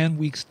span,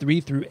 weeks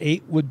 3 through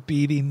 8, would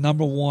be the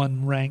number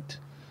 1 ranked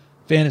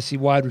fantasy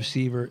wide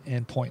receiver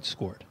in points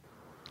scored.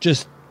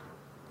 Just,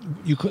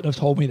 you couldn't have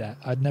told me that.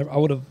 I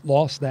would have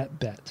lost that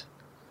bet.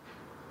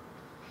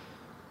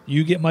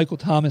 You get Michael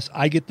Thomas,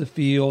 I get the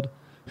field.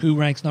 Who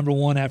ranks number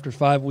 1 after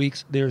 5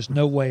 weeks? There's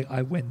no way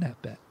I win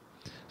that bet.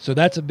 So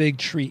that's a big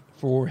treat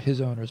for his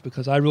owners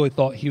because I really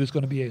thought he was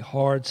going to be a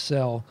hard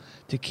sell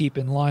to keep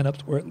in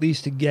lineups or at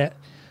least to get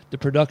the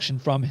production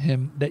from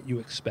him that you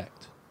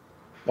expect.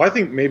 Well, I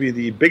think maybe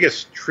the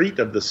biggest treat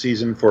of the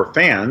season for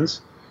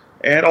fans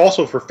and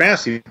also for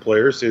fantasy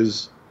players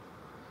is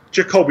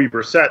Jacoby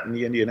Brissett and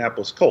the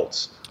Indianapolis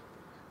Colts.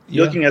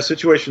 You're looking at a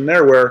situation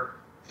there where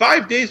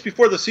 5 days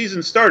before the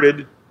season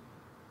started,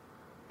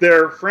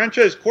 their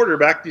franchise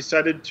quarterback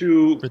decided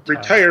to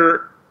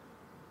retire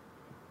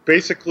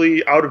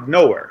basically out of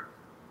nowhere.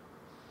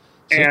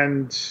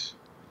 And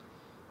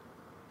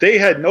they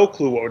had no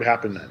clue what would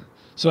happen then.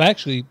 So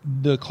actually,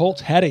 the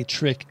Colts had a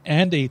trick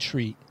and a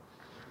treat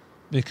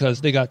because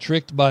they got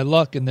tricked by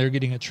luck and they're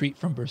getting a treat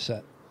from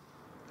Brissett.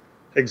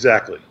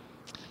 Exactly.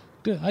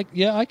 Good.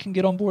 I can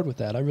get on board with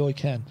that. I really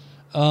can.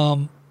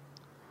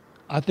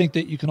 I think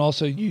that you can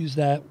also use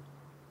that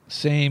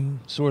same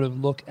sort of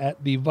look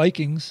at the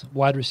Vikings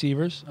wide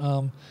receivers.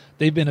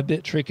 They've been a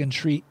bit trick and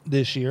treat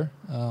this year,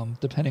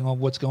 depending on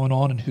what's going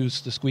on and who's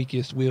the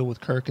squeakiest wheel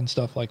with Kirk and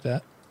stuff like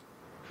that.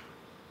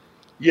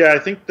 Yeah, I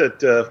think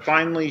that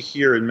finally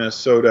here in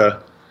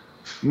Minnesota,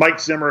 Mike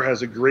Zimmer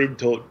has agreed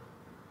to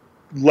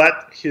let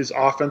his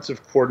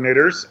offensive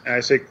coordinators, and I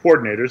say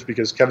coordinators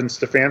because Kevin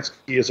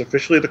Stefanski is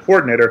officially the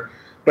coordinator,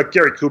 but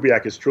Gary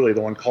Kubiak is truly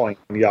the one calling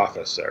the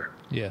office there.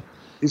 Yeah.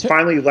 He's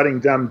finally letting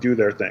them do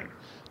their thing.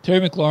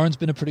 Terry McLaurin's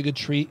been a pretty good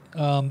treat.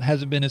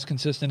 Hasn't been as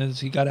consistent as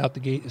he got out the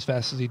gate as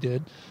fast as he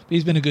did. But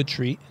he's been a good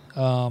treat.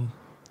 I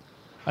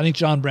think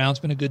John Brown's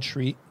been a good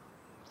treat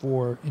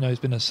for, he's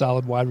been a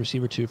solid wide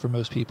receiver too for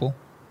most people.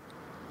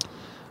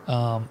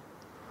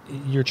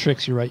 Your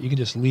tricks, you're right. You can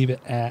just leave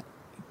it at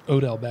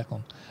Odell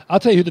Beckham. I'll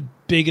tell you who the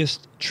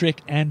biggest trick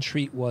and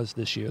treat was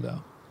this year,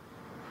 though.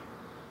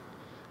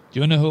 Do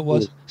you want to know who it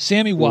was?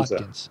 Sammy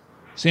Watkins.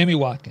 Sammy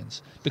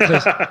Watkins.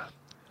 Because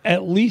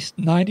at least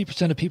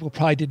 90% of people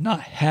probably did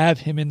not have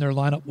him in their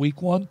lineup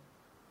week 1.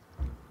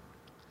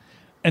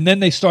 And then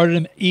they started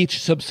him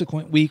each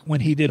subsequent week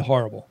when he did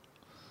horrible.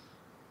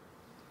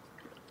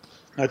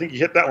 I think you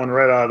hit that one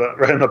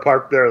right in the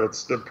park there.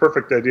 That's the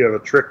perfect idea of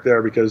a trick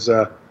there because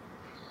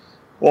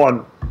Well,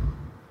 and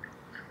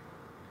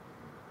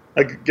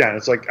again,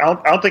 it's like I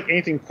don't think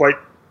anything quite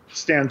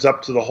stands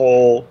up to the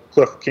whole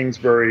Cliff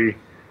Kingsbury,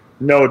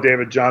 no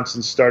David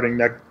Johnson starting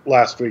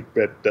last week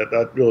bit.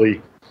 That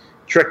really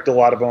tricked a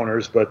lot of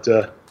owners. But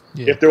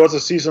if there was a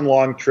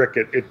season-long trick,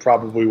 it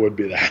probably would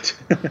be that.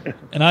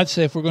 And I'd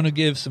say if we're going to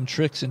give some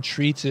tricks and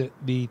treats at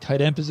the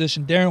tight end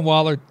position, Darren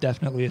Waller,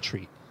 definitely a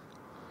treat.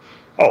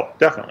 Oh,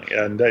 definitely.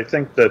 And I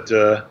think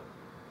that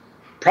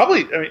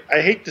probably, I mean,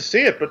 I hate to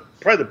say it, but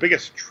probably the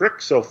biggest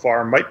trick so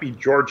far might be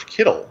George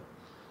Kittle.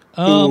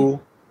 Go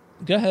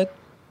ahead.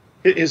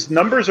 His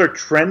numbers are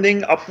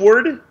trending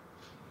upward,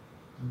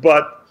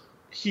 but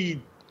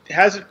he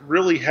hasn't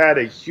really had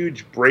a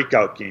huge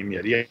breakout game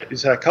yet.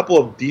 He's had a couple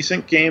of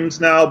decent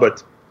games now,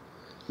 but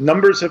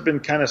numbers have been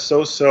kind of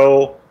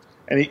so-so.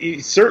 And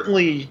he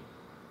certainly,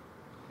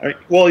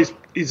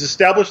 he's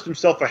established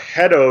himself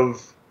ahead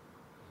of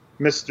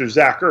Mr.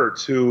 Zach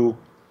Ertz, who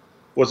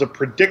was a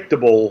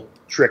predictable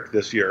trick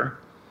this year.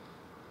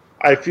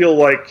 I feel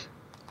like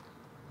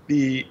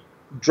the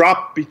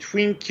drop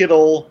between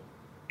Kittle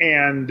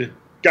and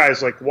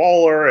guys like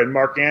Waller and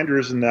Mark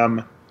Andrews and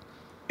them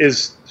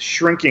is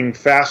shrinking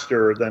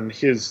faster than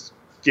his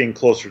getting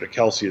closer to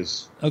Kelsey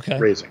is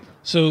raising.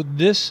 So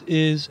this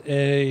is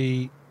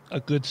a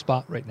good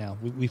spot right now.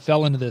 We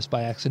fell into this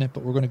by accident,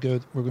 but we're going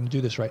to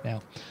do this right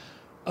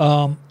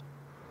now.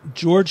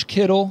 George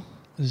Kittle,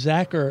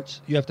 Zach Ertz,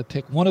 you have to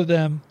pick one of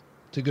them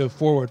to go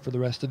forward for the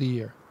rest of the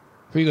year.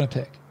 Who are you going to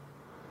pick?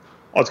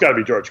 Oh, it's got to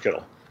be George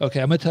Kittle.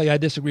 Okay, I'm going to tell you I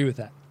disagree with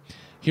that.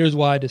 Here's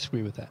why I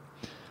disagree with that.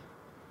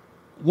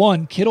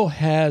 One, Kittle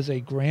has a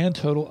grand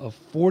total of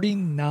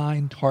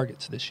 49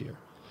 targets this year.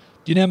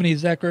 Do you know how many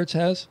Zach Ertz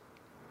has?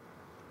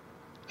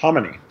 How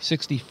many?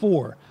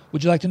 64.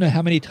 Would you like to know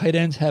how many tight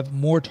ends have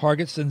more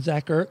targets than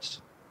Zach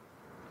Ertz?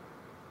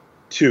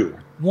 2.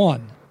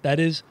 1. That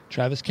is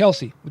Travis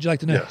Kelce. Would you like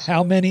to know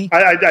how many?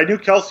 I knew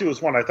Kelce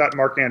was 1. I thought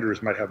Mark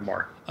Andrews might have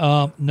more.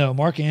 No,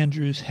 Mark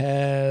Andrews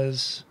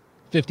has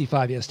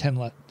 55. He has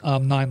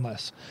 9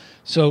 less.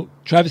 So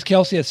Travis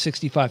Kelce has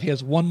 65. He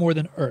has 1 more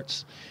than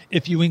Ertz.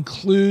 If you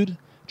include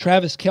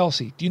Travis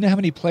Kelce, do you know how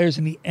many players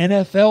in the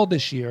NFL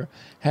this year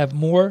have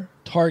more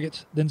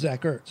targets than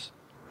Zach Ertz?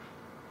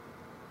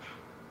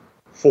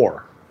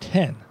 4.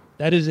 10.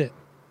 That is it.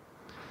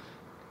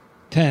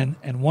 10,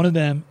 and one of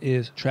them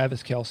is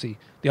Travis Kelce.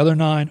 The other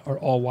 9 are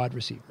all wide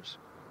receivers.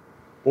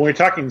 When we're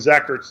talking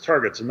Zach Ertz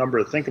targets, a number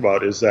to think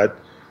about is that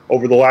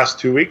over the last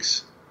 2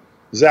 weeks,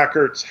 Zach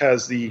Ertz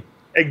has the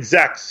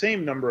exact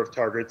same number of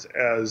targets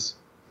as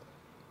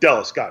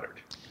Dallas Goedert.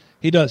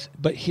 He does,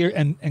 but here,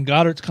 and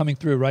Goddard's coming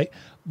through, right?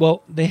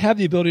 Well, they have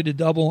the ability to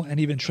double and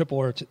even triple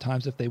Ertz at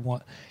times if they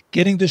want.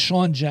 Getting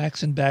Deshaun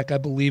Jackson back, I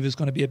believe, is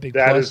going to be a big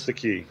plus. That is the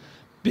key.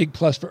 Big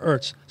plus for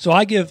Ertz. So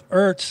I give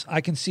Ertz,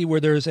 I can see where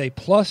there's a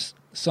plus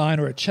sign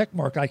or a check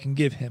mark I can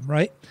give him,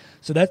 right?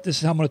 So this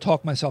is how I'm going to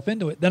talk myself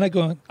into it. Then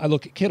I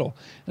look at Kittle.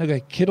 And I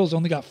go, Kittle's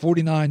only got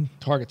 49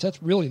 targets.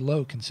 That's really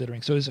low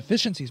considering. So his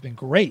efficiency's been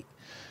great.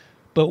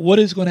 But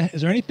is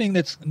there anything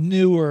that's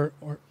new or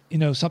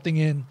something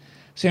in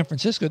San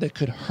Francisco that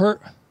could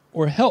hurt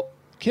or help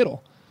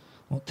Kittle?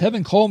 Well,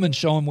 Tevin Coleman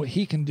showing what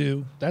he can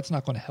do. That's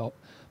not going to help.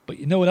 But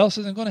you know what else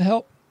isn't going to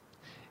help?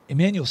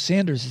 Emmanuel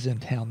Sanders is in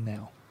town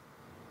now.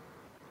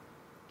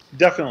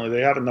 Definitely.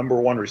 They have a number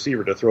 1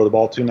 receiver to throw the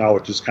ball to now,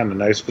 which is kind of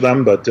nice for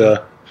them. But,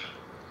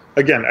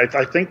 again,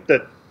 I think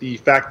that the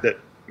fact that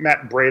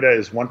Matt Breida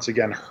is once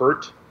again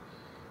hurt,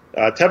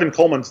 Tevin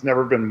Coleman's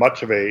never been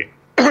much of a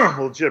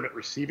legitimate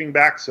receiving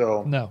back.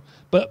 So no,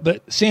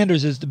 but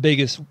Sanders is the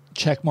biggest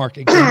check mark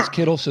against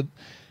Kittle. So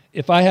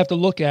if I have to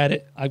look at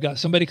it, I've got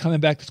somebody coming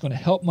back that's going to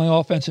help my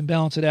offense and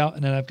balance it out,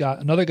 and then I've got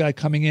another guy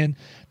coming in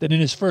that in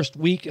his first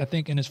week, I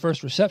think in his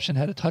first reception,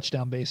 had a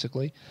touchdown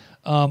basically.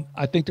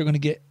 I think they're going to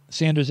get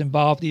Sanders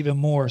involved even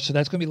more, so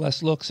that's going to be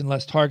less looks and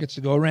less targets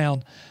to go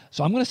around.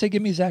 So I'm going to say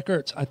give me Zach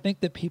Ertz. I think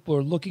that people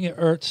are looking at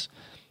Ertz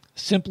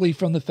simply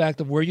from the fact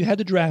of where you had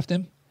to draft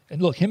him.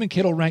 And look, him and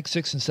Kittle rank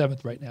 6th and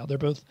 7th right now.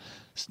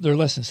 They're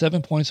less than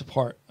 7 points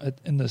apart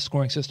in the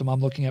scoring system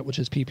I'm looking at, which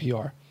is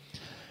PPR.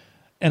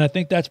 And I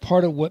think that's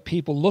part of what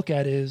people look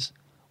at is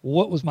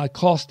what was my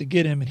cost to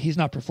get him, and he's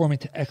not performing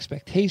to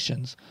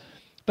expectations.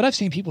 But I've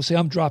seen people say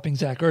I'm dropping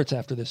Zach Ertz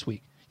after this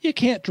week. You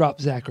can't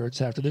drop Zach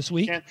Ertz after this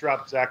week. You can't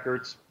drop Zach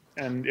Ertz,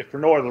 and if for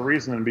no other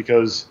reason than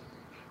because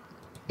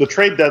the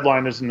trade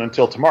deadline isn't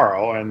until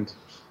tomorrow, and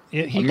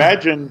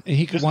imagine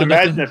if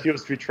he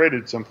was to be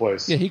traded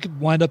someplace. Yeah, he could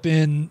wind up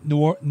in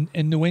New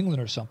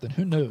England or something.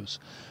 Who knows?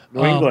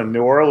 New England,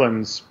 New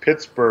Orleans,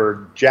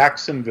 Pittsburgh,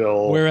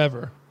 Jacksonville.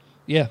 Wherever.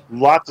 Yeah.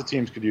 Lots of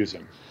teams could use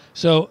him.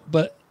 So,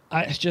 but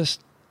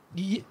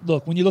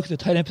look, when you look at the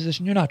tight end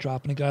position, you're not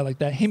dropping a guy like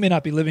that. He may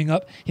not be living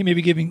up. He may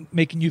be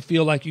making you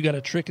feel like you got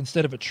a trick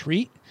instead of a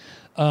treat.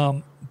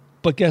 But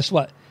guess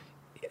what?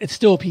 It's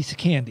still a piece of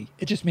candy.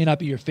 It just may not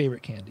be your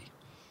favorite candy.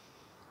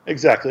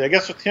 Exactly. I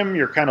guess with him,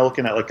 you're kind of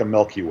looking at like a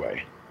Milky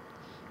Way.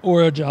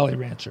 Or a Jolly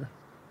Rancher.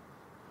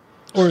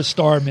 Or a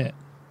Star Mint.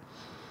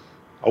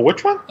 A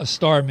which one? A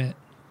Star Mint.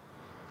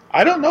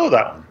 I don't know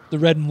that one. The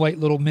red and white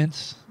little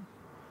mints.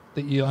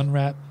 that you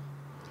unwrap,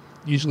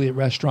 usually at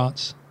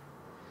restaurants.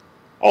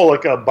 Oh,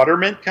 like a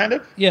buttermint kind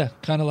of? Yeah,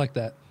 kind of like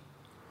that.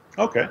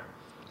 Okay.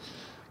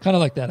 Kind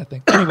of like that, I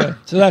think. Anyway,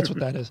 so that's what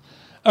that is.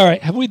 All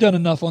right, have we done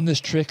enough on this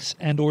tricks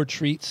and or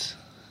treats?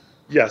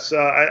 Yes,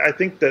 I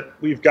think that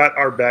we've got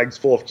our bags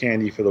full of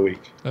candy for the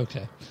week.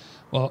 Okay.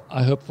 Well,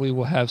 I hopefully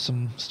will have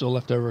some still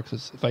left over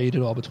because if I eat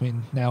it all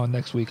between now and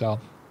next week,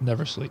 I'll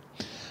never sleep.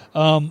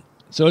 So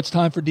it's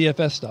time for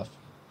DFS stuff.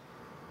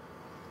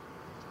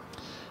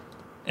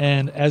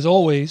 And as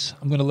always,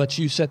 I'm going to let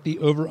you set the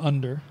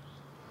over-under.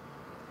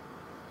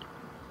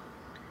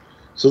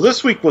 So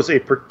this week was a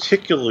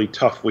particularly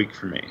tough week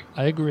for me.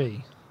 I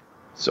agree.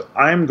 So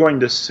I'm going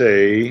to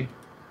say,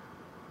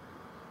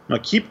 no,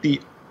 keep the.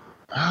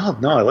 Oh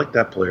no, I like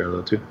that player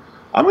though too.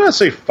 I'm going to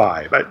say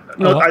 5.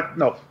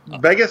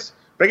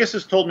 Vegas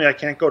has told me I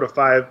can't go to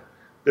 5.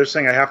 They're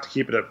saying I have to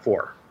keep it at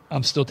 4.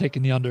 I'm still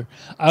taking the under.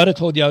 I would have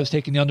told you I was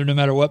taking the under no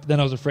matter what, but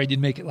then I was afraid you'd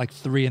make it like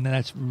 3, and then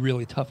that's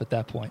really tough at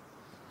that point.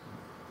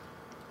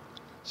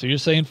 So you're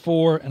saying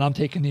 4, and I'm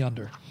taking the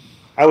under.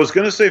 I was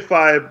going to say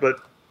 5, but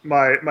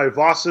my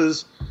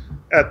bosses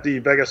at the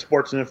Vegas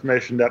Sports and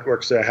Information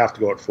Network say I have to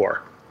go at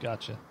 4.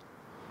 Gotcha.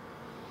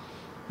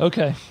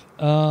 Okay.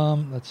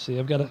 Let's see.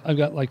 I've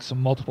got like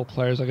some multiple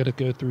players I got to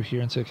go through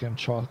here and say, okay, I'm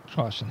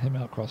crossing him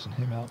out,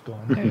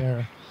 going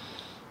there,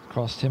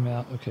 crossed him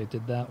out. Okay,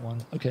 did that one.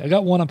 Okay, I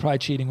got one I'm probably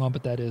cheating on,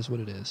 but that is what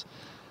it is.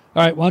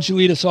 All right, why don't you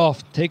lead us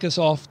off? Take us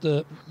off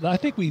I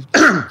think we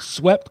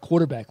swept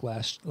quarterback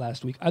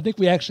last week. I think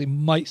we actually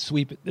might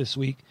sweep it this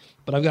week,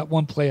 but I've got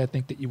one play I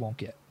think that you won't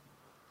get.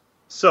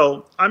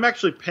 So I'm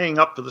actually paying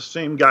up for the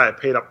same guy I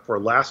paid up for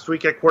last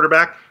week at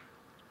quarterback.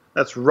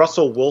 That's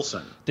Russell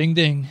Wilson. Ding,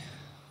 ding.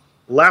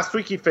 Last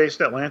week he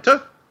faced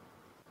Atlanta.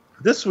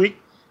 This week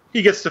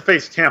he gets to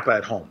face Tampa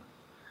at home.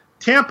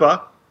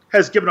 Tampa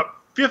has given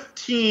up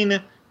 15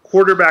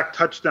 quarterback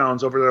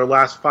touchdowns over their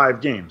last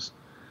 5 games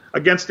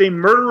against a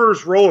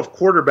murderer's row of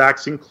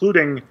quarterbacks,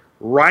 including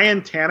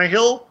Ryan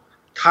Tannehill,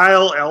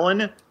 Kyle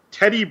Allen,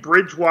 Teddy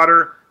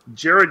Bridgewater,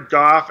 Jared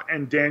Goff,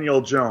 and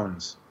Daniel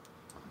Jones.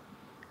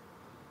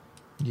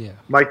 Yeah.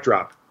 Mic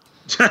drop.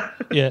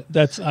 Yeah,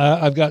 that's.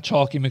 I've got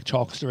Chalky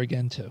McChalkster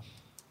again too.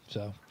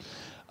 So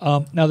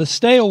now the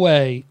stay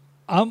away.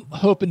 I'm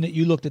hoping that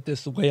you looked at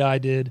this the way I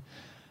did.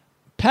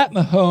 Pat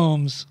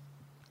Mahomes,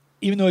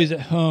 even though he's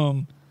at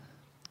home,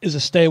 is a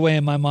stay away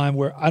in my mind.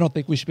 Where I don't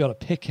think we should be able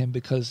to pick him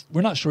because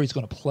we're not sure he's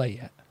going to play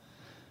yet.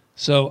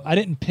 So I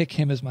didn't pick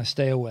him as my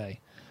stay away.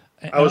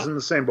 I was in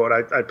the same boat.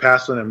 I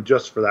passed on him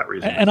just for that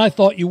reason. And I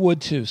thought you would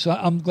too. So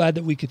I'm glad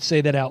that we could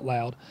say that out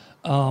loud.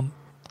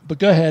 But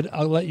go ahead.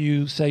 I'll let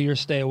you say your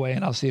stay away,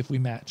 and I'll see if we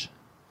match.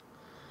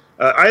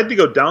 I had to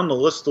go down the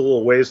list a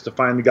little ways to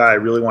find the guy I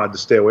really wanted to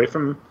stay away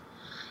from.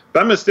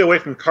 But I'm going to stay away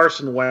from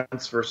Carson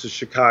Wentz versus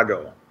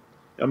Chicago.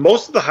 And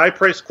most of the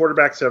high-priced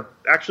quarterbacks have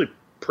actually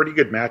pretty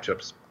good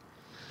matchups.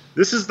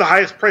 This is the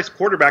highest-priced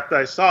quarterback that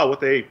I saw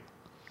with a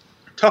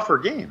tougher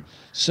game.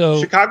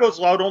 So Chicago's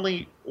allowed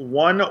only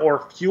 1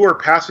 or 0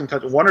 passing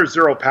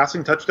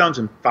touchdowns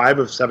in 5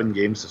 of 7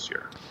 games this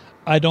year.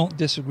 I don't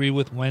disagree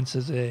with Wentz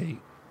as a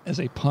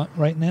punt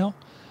right now,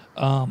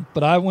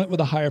 but I went with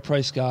a higher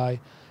price guy,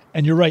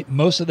 and you're right.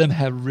 Most of them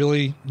have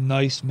really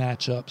nice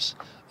matchups.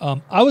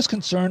 I was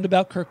concerned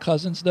about Kirk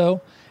Cousins,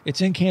 though.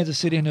 It's in Kansas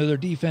City. I know their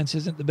defense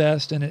isn't the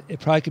best, and it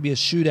probably could be a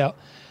shootout.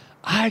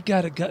 I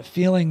got a gut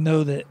feeling,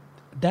 though, that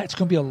that's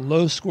going to be a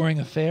low-scoring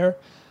affair,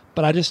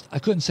 but I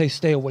couldn't say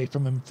stay away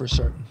from him for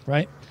certain,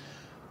 right?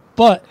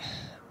 But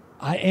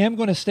I am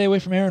going to stay away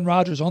from Aaron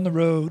Rodgers on the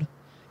road,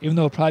 even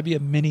though it'll probably be a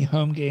mini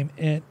home game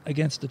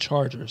against the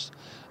Chargers.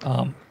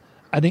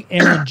 I think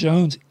Aaron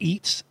Jones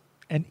eats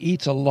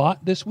a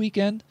lot this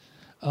weekend.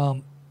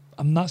 I'm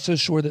not so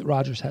sure that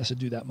Rodgers has to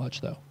do that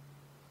much, though.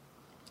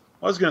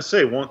 I was going to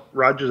say, won't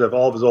Rodgers have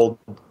all of his old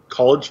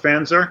college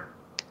fans there?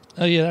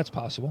 Oh, yeah, that's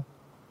possible.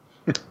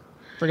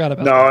 Forgot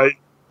about that.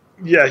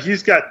 Yeah,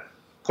 he's got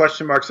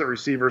question marks at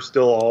receiver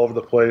still all over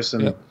the place.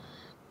 And Yep.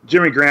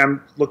 Jimmy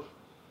Graham looked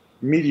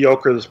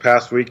mediocre this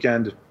past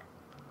weekend.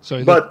 So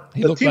he but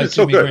looked the team like is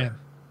so Jimmy good. Graham.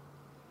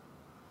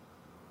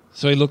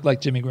 So he looked like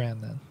Jimmy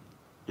Graham then.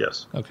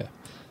 Yes. Okay.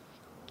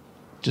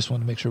 Just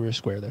wanted to make sure we were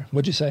square there.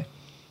 What'd you say?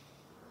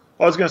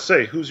 I was going to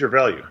say, who's your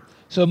value?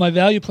 So my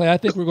value play, I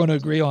think we're going to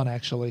agree on,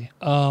 actually.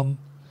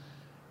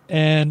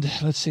 And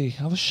let's see.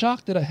 I was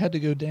shocked that I had to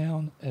go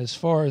down as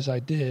far as I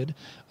did.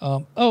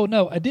 Oh,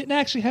 no, I didn't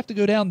actually have to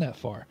go down that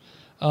far.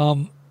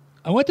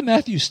 I went to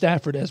Matthew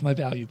Stafford as my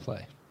value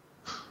play.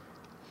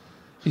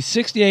 He's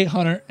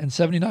 6,800 and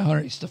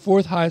 7,900. He's the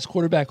 4th highest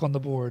quarterback on the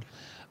board.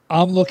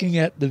 I'm looking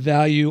at the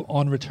value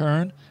on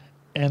return,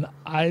 and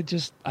I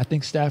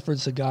think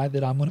Stafford's a guy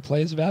that I'm going to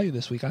play as a value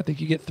this week. I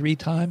think you get 3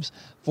 times,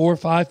 4 or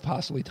 5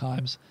 possibly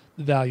times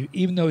the value,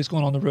 even though he's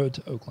going on the road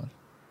to Oakland.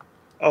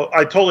 Oh,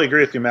 I totally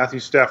agree with you. Matthew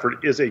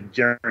Stafford is a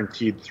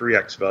guaranteed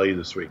 3x value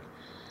this week.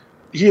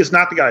 He is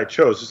not the guy I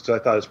chose just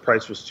because I thought his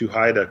price was too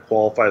high to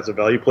qualify as a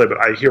value play,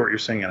 but I hear what you're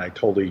saying, and I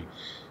totally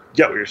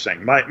get what you're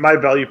saying. My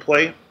value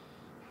play,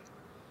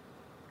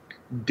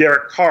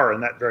 Derek Carr in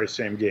that very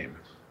same game.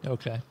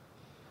 Okay.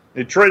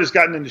 Detroit has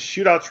gotten into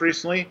shootouts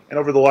recently, and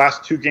over the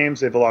last 2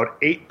 games, they've allowed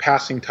 8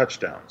 passing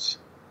touchdowns.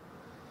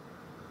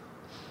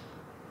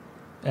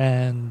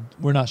 And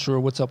we're not sure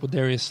what's up with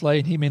Darius Slay,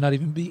 and he may not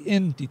even be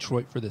in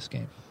Detroit for this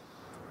game.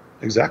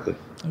 Exactly.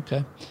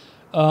 Okay.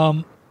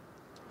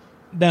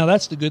 Now,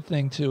 that's the good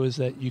thing, too, is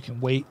that you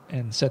can wait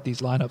and set these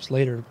lineups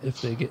later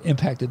if they get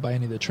impacted by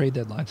any of the trade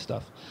deadline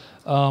stuff.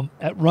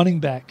 At running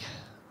back,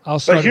 I'll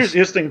start. But here's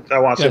the thing I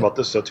want to say about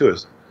this, though, too,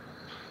 is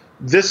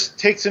this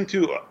takes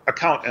into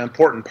account an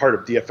important part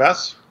of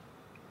DFS.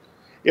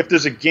 If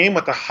there's a game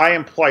with a high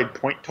implied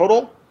point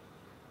total,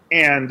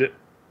 and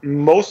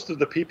most of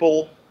the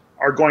people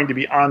are going to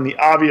be on the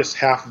obvious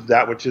half of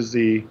that, which is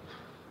the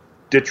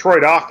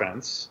Detroit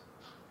offense,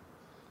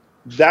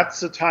 that's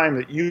the time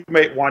that you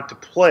might want to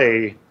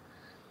play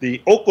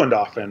the Oakland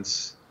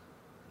offense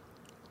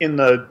in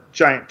the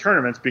giant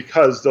tournaments,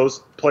 because those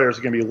players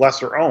are going to be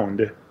lesser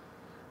owned,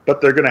 but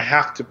they're going to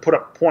have to put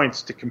up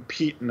points to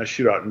compete in a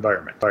shootout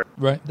environment.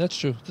 Right, that's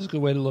true. That's a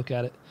good way to look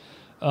at it.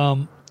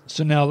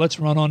 So now let's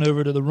run on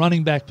over to the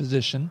running back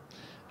position,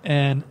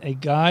 and a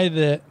guy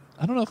that,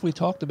 I don't know if we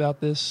talked about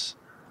this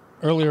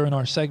earlier in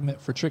our segment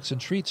for Tricks and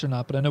Treats or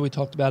not, but I know we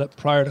talked about it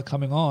prior to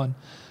coming on.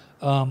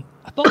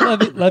 I thought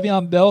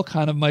Le'Veon Bell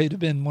kind of might have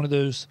been one of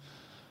those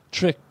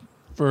trick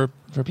for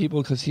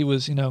people, because he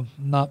was,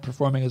 not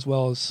performing as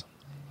well as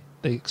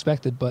they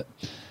expected, but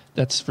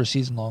that's for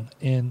season long.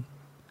 In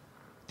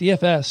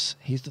DFS,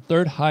 he's the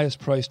 3rd highest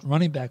priced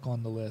running back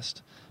on the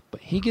list, but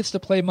he gets to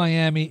play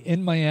Miami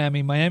in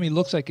Miami. Miami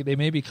looks like they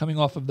may be coming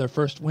off of their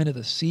first win of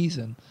the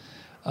season.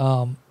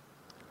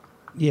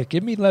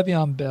 Give me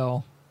Le'Veon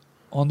Bell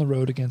on the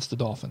road against the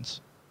Dolphins.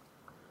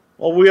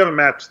 Well, we have a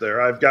match there.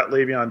 I've got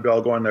Le'Veon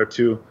Bell going there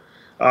too.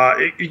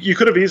 You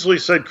could have easily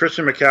said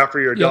Christian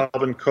McCaffrey or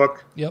Dalvin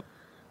Cook. Yep.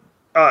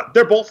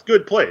 They're both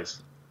good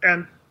plays.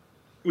 And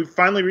we've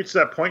finally reached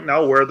that point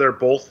now where they're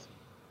both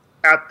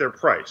at their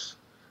price.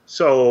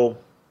 So,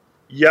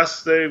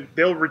 yes,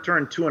 they'll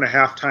return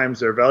 2.5 times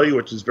their value,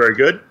 which is very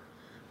good.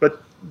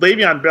 But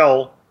Le'Veon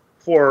Bell,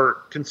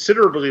 for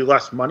considerably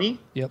less money,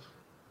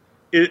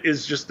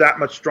 is just that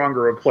much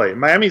stronger of a play.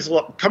 Miami's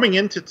coming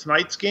into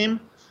tonight's game,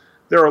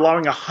 they're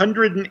allowing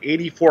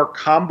 184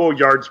 combo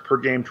yards per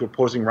game to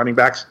opposing running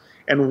backs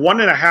and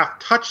 1.5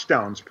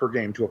 touchdowns per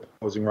game to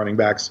opposing running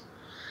backs.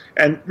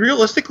 And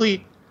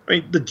realistically,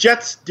 the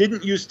Jets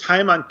didn't use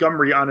Ty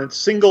Montgomery on a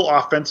single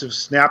offensive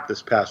snap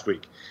this past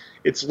week.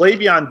 It's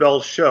Le'Veon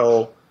Bell's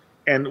show,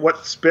 and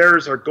what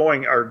spares are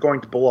going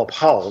to Bilal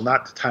Powell,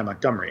 not to Ty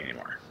Montgomery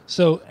anymore.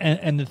 So,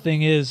 and the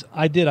thing is,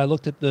 I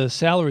looked at the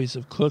salaries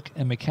of Cook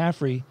and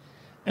McCaffrey.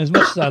 As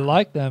much as I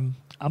like them,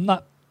 I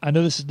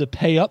know this is the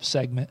pay up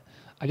segment.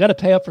 I got to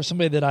pay up for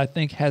somebody that I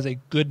think has a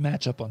good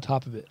matchup on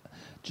top of it,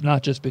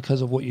 not just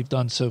because of what you've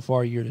done so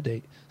far year to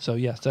date. So,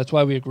 yes, that's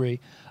why we agree.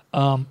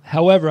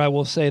 However, I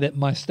will say that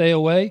my stay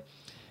away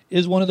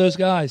is one of those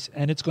guys,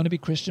 and it's going to be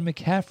Christian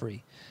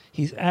McCaffrey.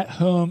 He's at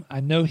home. I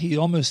know he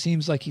almost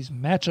seems like he's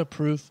matchup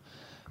proof,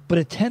 but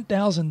at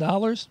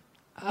 $10,000,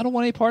 I don't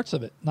want any parts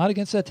of it. Not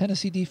against that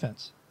Tennessee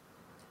defense.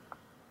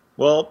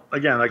 Well,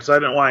 again, like I said, I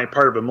didn't want any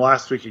part of him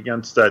last week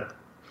against that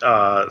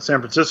San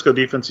Francisco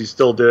defense. He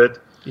still did.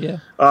 Yeah.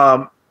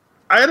 I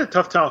had a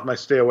tough time with my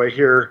stay away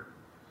here.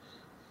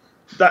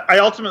 I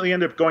ultimately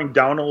ended up going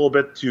down a little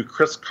bit to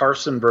Chris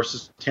Carson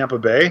versus Tampa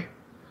Bay.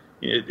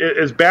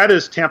 As bad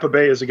as Tampa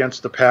Bay is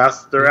against the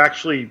pass, they're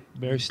actually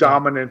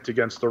dominant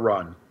against the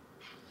run.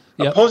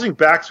 Yep. Opposing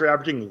backs are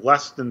averaging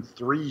less than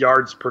 3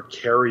 yards per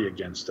carry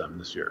against them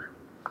this year.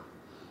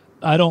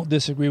 I don't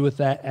disagree with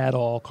that at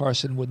all.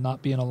 Carson would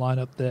not be in a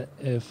lineup that,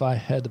 if I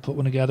had to put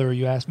one together, or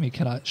you asked me,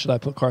 should I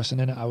put Carson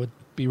in it, I would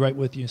be right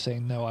with you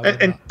saying no.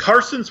 And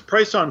Carson's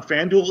price on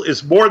FanDuel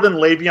is more than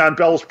Le'Veon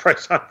Bell's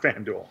price on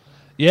FanDuel.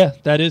 Yeah,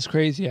 that is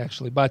crazy,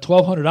 actually. By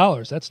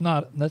 $1,200,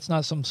 that's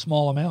not some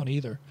small amount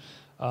either.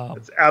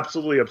 It's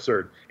absolutely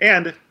absurd.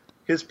 And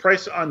his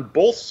price on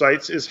both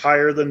sites is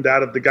higher than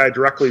that of the guy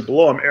directly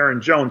below him,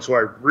 Aaron Jones, who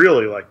I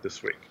really like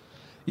this week.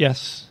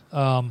 Yes,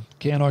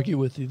 can't argue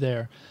with you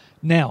there.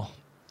 Now,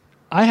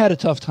 I had a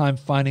tough time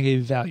finding a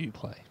value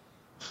play.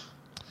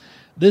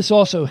 This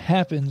also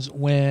happens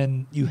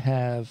when you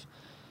have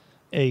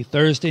a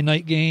Thursday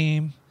night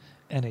game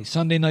and a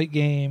Sunday night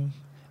game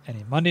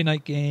and a Monday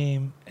night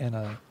game and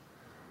a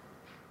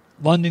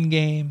London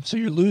game. So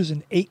you're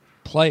losing 8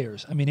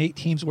 players. 8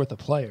 teams worth of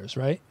players,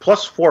 right?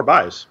 Plus 4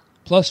 buys.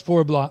 Plus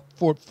four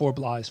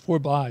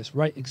buys,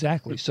 right?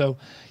 Exactly. So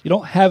you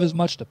don't have as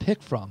much to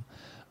pick from.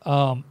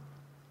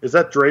 Is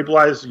that Dre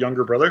Bly's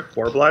younger brother,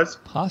 4 Bly's?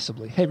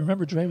 Possibly. Hey,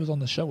 remember Dre was on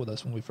the show with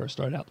us when we first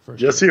started out the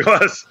first Yes, year. He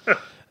was.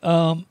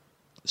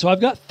 So I've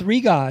got 3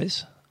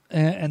 guys,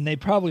 and they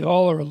probably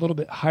all are a little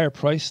bit higher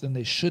priced than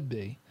they should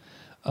be.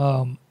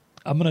 I'm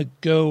going to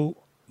go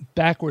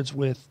backwards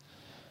with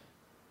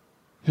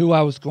who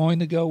I was going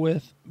to go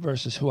with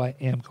versus who I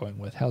am going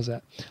with. How's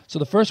that? So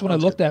the first one I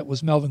looked at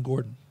was Melvin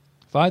Gordon.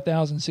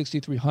 5,000,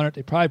 6,300.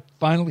 They probably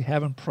finally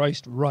have him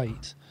priced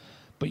right.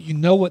 But you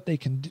know what they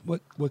can do,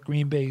 what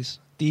Green Bay's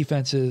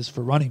defense is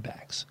for running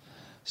backs.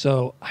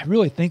 So I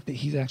really think that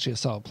he's actually a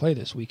solid play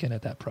this weekend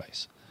at that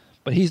price.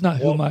 But he's not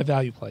who my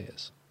value play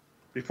is.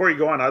 Before you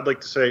go on, I'd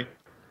like to say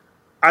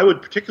I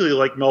would particularly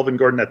like Melvin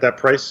Gordon at that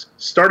price,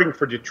 starting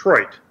for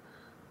Detroit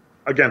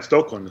against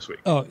Oakland this week.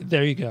 Oh,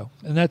 there you go.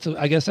 And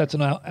I guess that's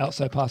an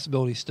outside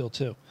possibility still,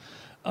 too.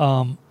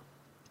 Then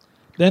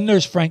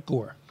there's Frank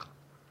Gore.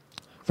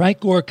 Frank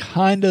Gore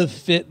kind of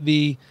fit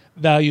the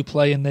value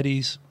play in that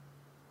he's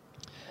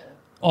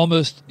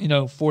almost,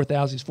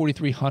 4,000. He's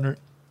 4,300.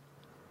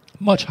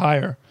 Much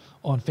higher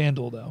on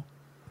FanDuel, though,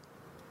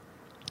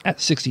 at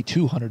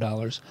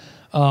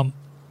 $6,200.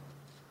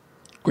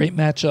 Great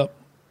matchup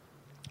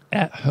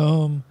at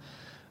home.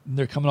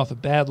 They're coming off a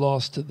bad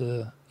loss to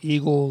the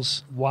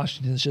Eagles.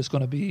 Washington's just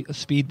going to be a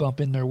speed bump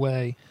in their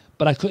way.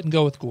 But I couldn't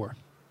go with Gore.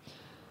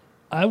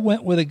 I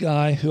went with a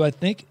guy who I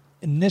think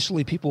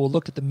initially people will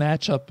look at the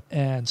matchup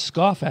and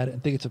scoff at it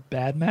and think it's a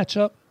bad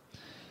matchup.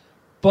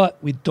 But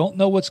we don't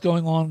know what's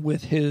going on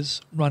with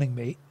his running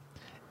mate.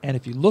 And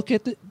if you look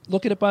at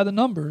it by the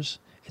numbers,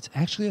 it's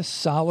actually a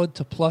solid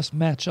to plus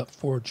matchup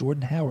for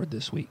Jordan Howard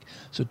this week.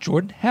 So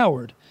Jordan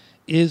Howard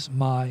is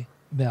my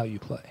value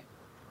play.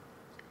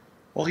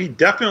 Well, he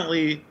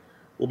definitely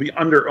will be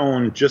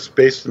under-owned just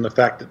based on the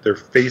fact that they're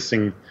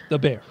facing the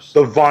Bears,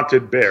 the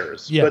vaunted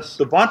Bears. Yes.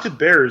 But the vaunted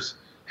Bears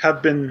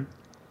have been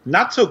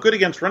not so good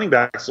against running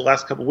backs the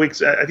last couple of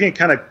weeks. I think it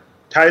kind of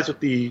ties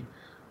with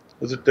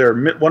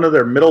one of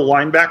their middle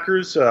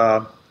linebackers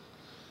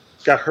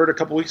got hurt a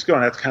couple weeks ago,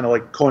 and that's kind of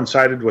like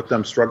coincided with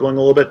them struggling a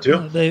little bit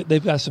too.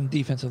 They've got some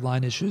defensive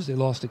line issues. They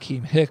lost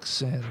Akeem Hicks.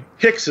 And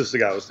Hicks is the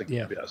guy I was thinking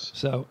of, yes.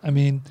 So, and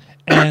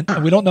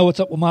we don't know what's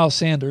up with Miles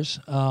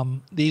Sanders.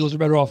 The Eagles are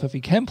better off if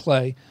he can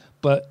play.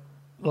 But,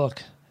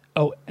 look,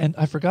 and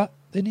I forgot,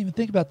 didn't even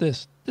think about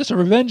this. This is a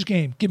revenge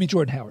game. Give me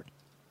Jordan Howard.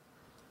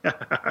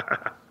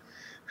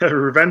 The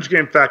revenge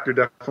game factor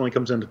definitely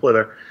comes into play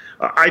there.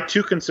 I,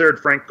 too,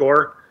 considered Frank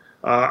Gore.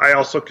 I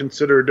also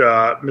considered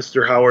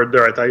Mr. Howard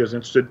there. I thought he was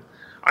interested.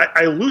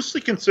 I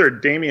loosely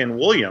considered Damian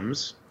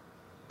Williams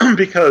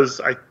because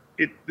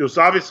it was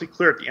obviously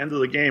clear at the end of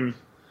the game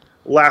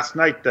last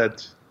night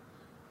that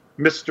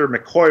Mr.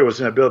 McCoy was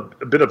in a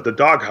bit of the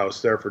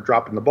doghouse there for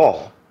dropping the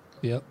ball.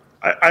 Yep.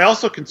 I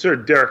also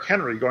considered Derrick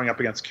Henry going up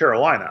against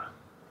Carolina.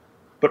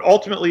 But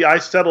ultimately, I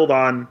settled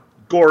on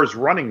Gore's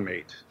running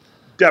mate,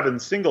 Devin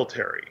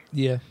Singletary,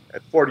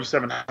 at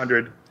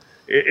 4,700.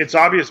 It's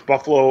obvious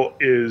Buffalo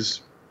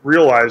is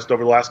realized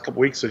over the last couple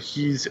weeks that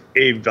he's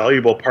a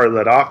valuable part of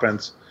that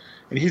offense,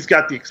 and he's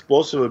got the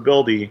explosive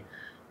ability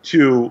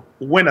to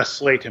win a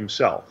slate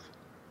himself.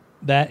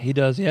 That he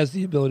does. He has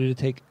the ability to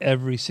take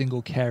every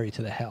single carry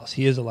to the house.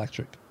 He is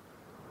electric.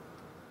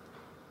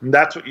 And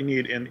that's what you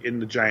need in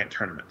the giant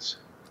tournaments.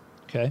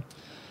 Okay.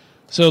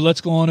 So let's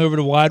go on over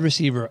to wide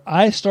receiver.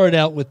 I started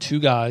out with two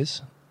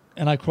guys,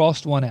 and I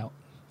crossed one out.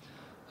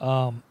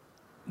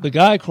 The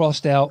guy I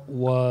crossed out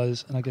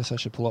was, and I guess I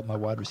should pull up my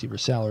wide receiver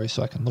salary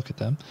so I can look at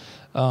them.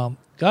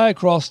 Guy I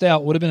crossed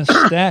out would have been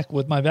a stack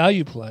with my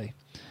value play,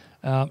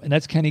 and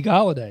that's Kenny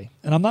Golladay.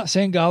 And I'm not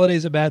saying Golladay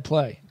is a bad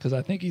play because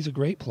I think he's a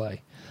great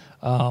play,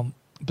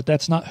 but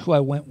that's not who I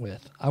went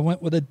with. I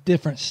went with a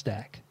different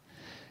stack.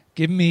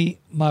 Give me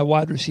my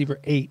wide receiver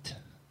 8,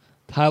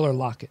 Tyler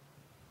Lockett.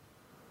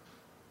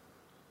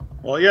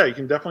 Well, yeah, you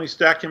can definitely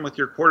stack him with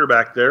your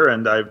quarterback there,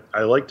 and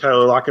I like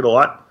Tyler Lockett a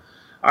lot.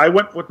 I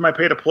went with my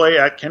pay-to-play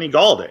at Kenny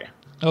Golladay.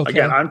 Okay.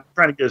 Again, I'm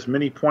trying to get as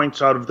many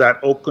points out of that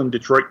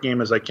Oakland-Detroit game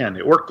as I can.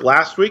 It worked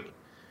last week,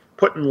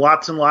 putting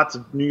lots and lots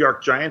of New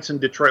York Giants and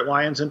Detroit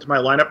Lions into my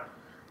lineup.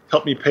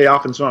 Helped me pay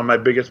off in some of my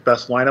biggest,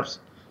 best lineups.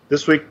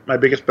 This week, my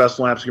biggest, best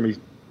lineups are going to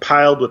be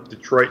piled with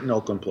Detroit and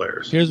Oakland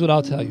players. Here's what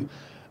I'll tell you.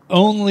 The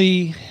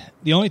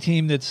only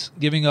team that's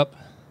giving up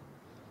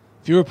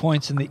fewer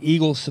points than the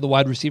Eagles to the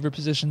wide receiver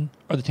position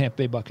are the Tampa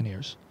Bay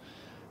Buccaneers.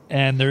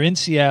 And they're in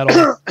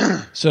Seattle.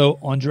 So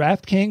on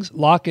DraftKings,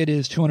 Lockett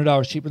is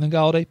 $200 cheaper than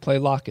Golladay. Play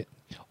Lockett.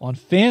 On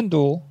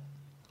FanDuel,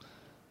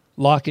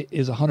 Lockett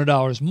is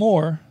 $100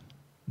 more.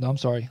 No, I'm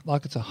sorry.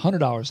 Lockett's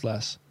 $100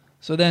 less.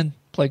 So then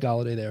play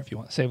Golladay there if you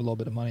want to save a little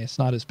bit of money. It's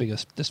not as big a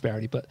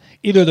disparity. But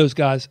either of those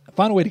guys,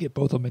 find a way to get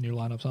both of them in your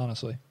lineups,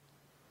 honestly.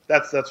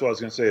 That's what I was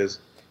going to say is,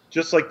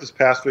 just like this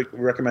past week, we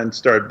recommend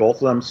start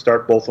both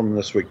of them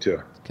this week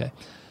too. Okay.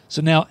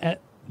 So now at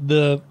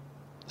the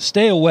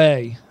stay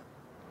away,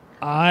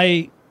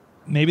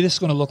 maybe this is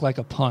going to look like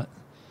a punt,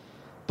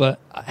 but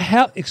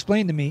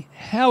explain to me,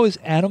 how is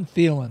Adam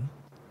Thielen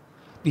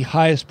the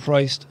highest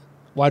priced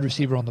wide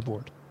receiver on the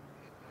board?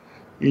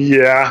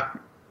 Yeah.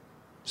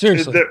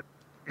 Seriously.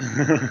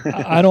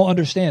 I don't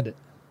understand it.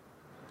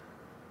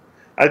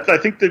 I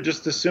think they're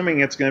just assuming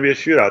it's going to be a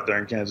shootout there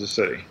in Kansas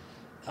City.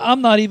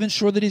 I'm not even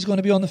sure that he's going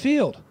to be on the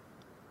field.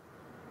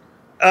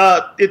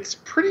 It's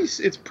pretty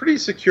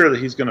secure that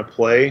he's going to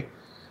play.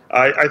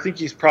 I think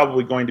he's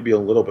probably going to be a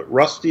little bit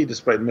rusty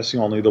despite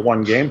missing only the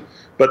one game.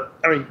 But,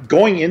 I mean,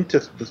 going into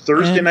the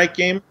Thursday night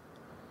game,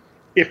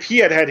 if he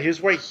had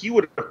his way, he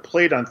would have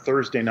played on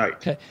Thursday night.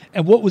 Okay.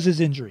 And what was his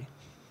injury?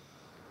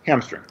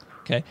 Hamstring.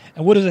 Okay.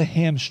 And what is a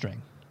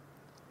hamstring?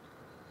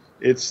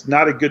 it's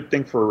not a good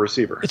thing for a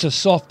receiver. It's a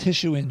soft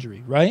tissue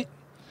injury, right?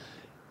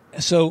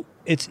 So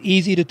it's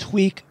easy to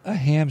tweak a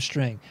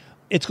hamstring.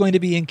 It's going to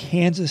be in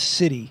Kansas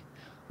City.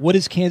 What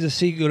is Kansas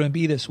City going to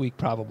be this week,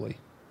 probably?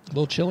 A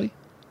little chilly?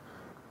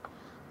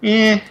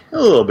 A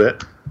little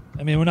bit.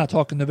 I mean, we're not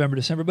talking November,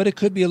 December, but it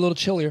could be a little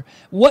chillier.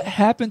 What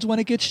happens when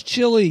it gets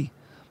chilly?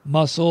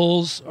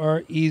 Muscles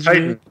are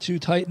easier to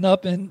tighten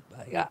up, and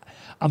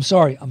I'm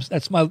sorry.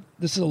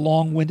 This is a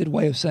long-winded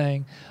way of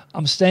saying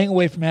I'm staying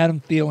away from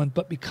Adam Thielen,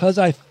 but because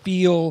I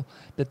feel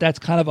that that's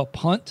kind of a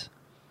punt,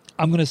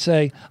 I'm going to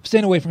say I'm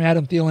staying away from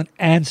Adam Thielen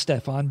and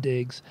Stephon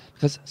Diggs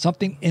because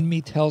something in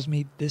me tells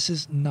me this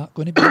is not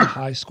going to be a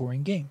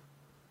high-scoring game.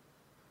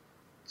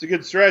 It's a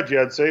good strategy,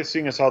 I'd say,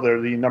 seeing as how they're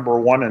the number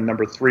 1 and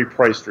number 3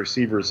 priced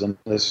receivers in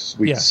this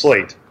week's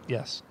slate.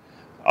 Yes.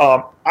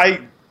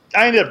 I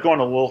ended up going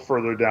a little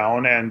further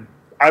down, and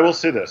I will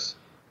say this.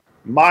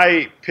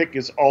 My pick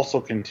is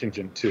also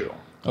contingent, too.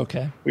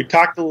 Okay. We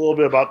talked a little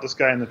bit about this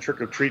guy in the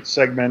trick-or-treat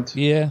segment.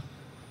 Yeah.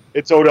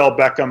 It's Odell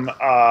Beckham.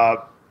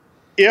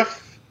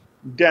 If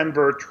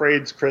Denver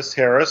trades Chris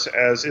Harris,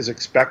 as is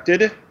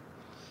expected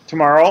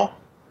tomorrow,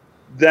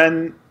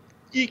 then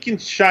you can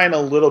shine a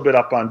little bit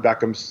up on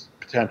Beckham's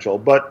potential.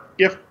 But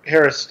if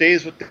Harris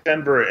stays with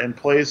Denver and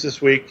plays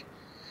this week,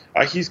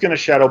 he's going to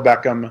shadow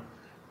Beckham,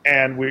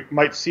 and we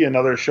might see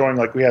another showing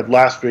like we had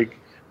last week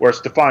where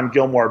Stephon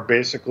Gilmore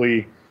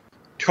basically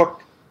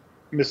took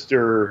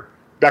Mr.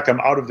 Beckham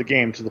out of the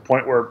game to the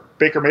point where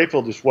Baker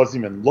Mayfield just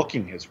wasn't even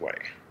looking his way.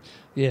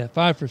 Yeah,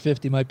 5 for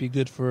 50 might be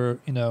good for,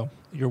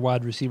 your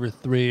wide receiver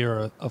 3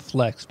 or a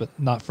flex, but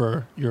not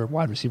for your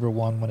wide receiver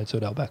 1 when it's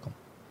Odell Beckham.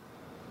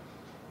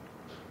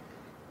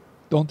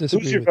 Don't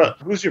disagree with me.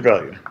 Who's your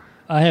value?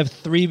 I have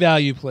 3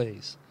 value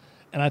plays,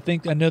 and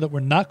I know that we're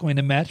not going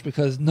to match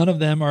because none of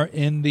them are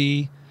in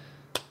the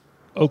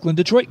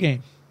Oakland-Detroit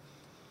game.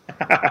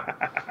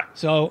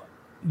 So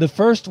the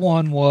first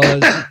one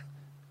was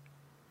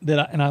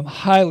and I'm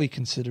highly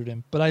considered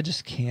him, but I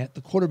just can't.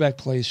 The quarterback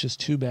play is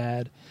just too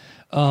bad.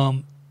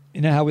 You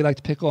know how we like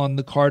to pick on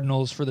the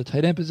Cardinals for the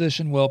tight end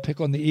position? Well,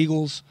 pick on the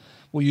Eagles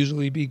will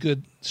usually be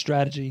good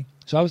strategy.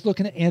 So I was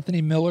looking at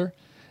Anthony Miller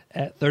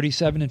at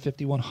 37 and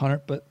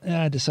 5,100, but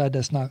I decided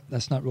that's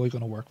not really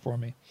going to work for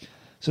me.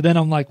 So then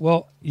I'm like,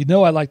 well,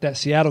 I like that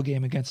Seattle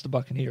game against the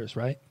Buccaneers,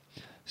 right?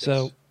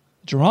 So Yes.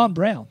 Jerron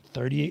Brown,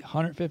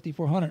 3,800,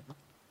 5,400.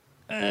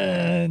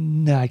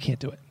 No, I can't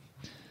do it.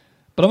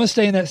 But I'm going to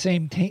stay in that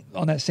same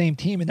on that same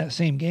team in that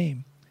same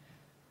game.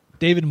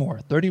 David Moore,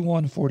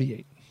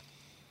 31-48.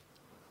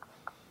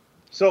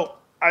 So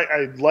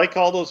I like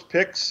all those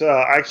picks.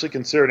 I actually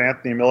considered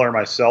Anthony Miller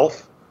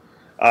myself,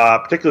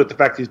 particularly with the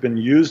fact he's been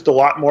used a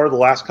lot more the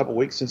last couple of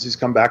weeks since he's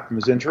come back from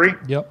his injury.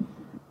 Yep.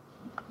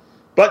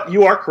 But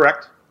you are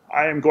correct.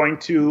 I am going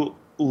to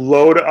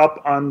load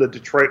up on the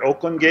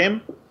Detroit-Oakland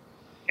game.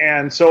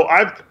 And so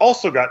I've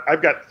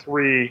got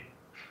 3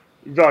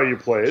 value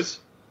plays,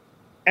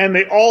 and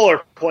they all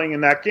are playing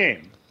in that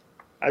game.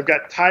 I've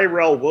got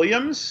Tyrell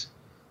Williams,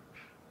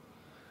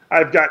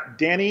 I've got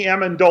Danny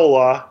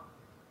Amendola,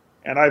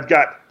 and I've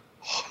got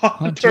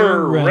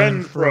Hunter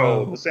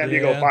Renfrow, the San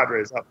Diego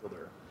Padres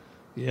outfielder.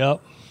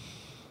 Yep.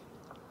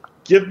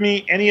 Give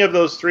me any of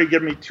those 3.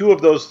 Give me 2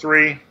 of those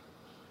 3.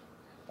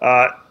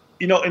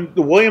 In the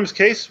Williams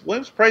case,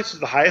 Williams' price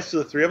is the highest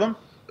of the 3 of them,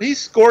 but he's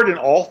scored in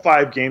all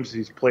 5 games that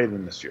he's played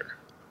in this year.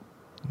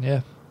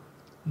 Yeah.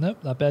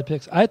 Nope, not bad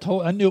picks. I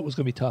knew it was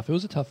going to be tough. It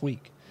was a tough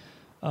week.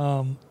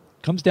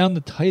 Comes down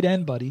to tight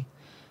end, buddy.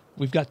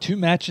 We've got 2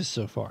 matches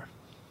so far.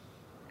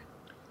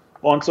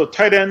 Well, and so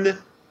tight end,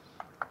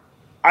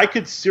 I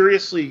could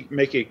seriously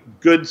make a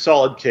good,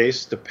 solid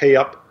case to pay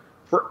up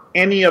for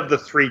any of the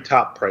 3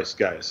 top-priced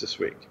guys this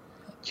week.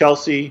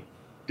 Kelsey,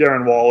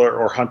 Darren Waller,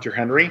 or Hunter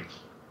Henry.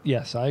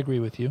 Yes, I agree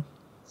with you.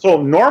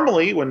 So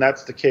normally, when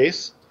that's the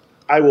case,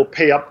 I will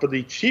pay up for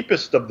the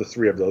cheapest of the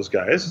 3 of those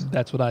guys.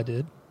 That's what I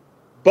did.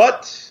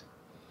 But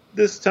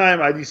this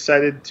time I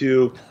decided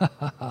to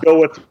go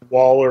with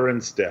Waller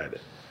instead.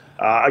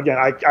 Again,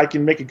 I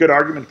can make a good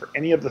argument for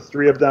any of the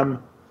 3 of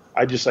them.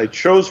 I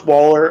chose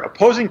Waller.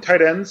 Opposing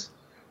tight ends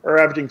are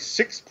averaging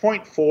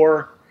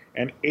 6.4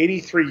 and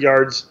 83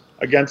 yards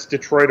against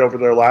Detroit over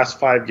their last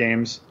 5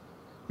 games.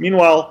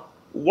 Meanwhile,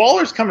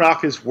 Waller's coming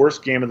off his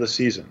worst game of the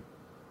season.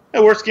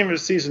 The worst game of the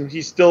season,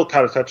 he still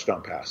caught a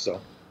touchdown pass.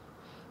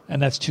 And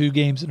that's 2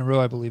 games in a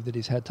row, I believe, that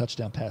he's had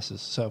touchdown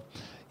passes. So,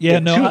 2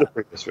 the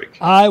previous week.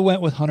 I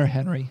went with Hunter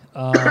Henry.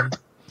 And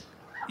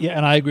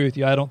I agree with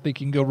you. I don't think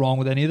you can go wrong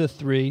with any of the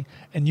 3.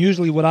 And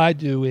usually what I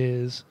do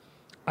is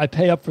I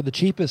pay up for the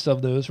cheapest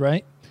of those,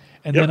 right?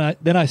 And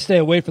then I stay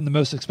away from the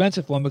most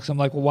expensive one because I'm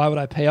like, well, why would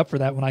I pay up for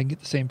that when I can get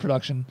the same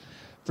production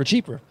for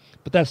cheaper?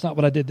 But that's not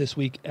what I did this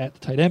week at the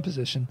tight end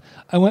position.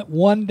 I went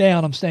 1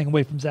 down. I'm staying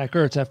away from Zach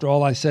Ertz after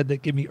all I said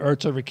that give me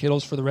Ertz over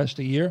Kittles for the rest of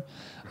the year.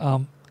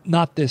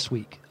 Not this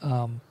week.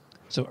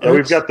 So Ertz,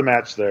 we've got the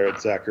match there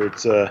at Zach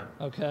Ertz.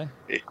 Okay.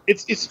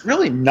 It's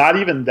really not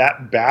even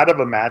that bad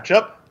of a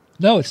matchup.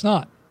 No, it's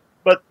not.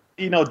 But,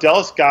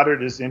 Dallas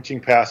Goedert is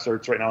inching past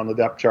Ertz right now on the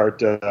depth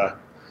chart.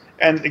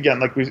 And again,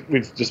 like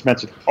we've just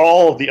mentioned,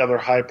 all of the other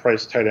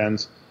high-priced tight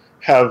ends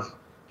have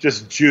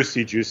just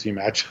juicy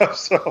matchups.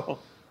 So,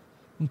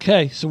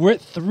 okay, so we're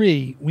at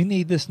 3. We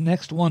need this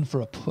next one for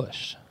a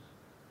push.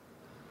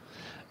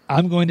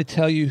 I'm going to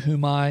tell you who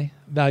my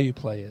value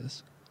play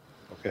is.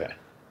 okay.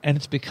 And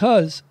it's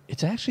because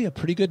it's actually a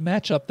pretty good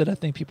matchup that I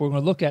think people are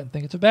going to look at and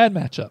think it's a bad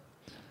matchup.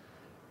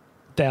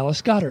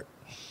 Dallas Goedert.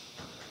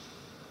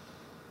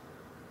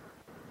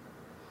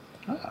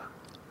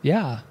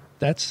 Yeah,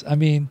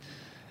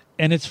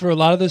 and it's for a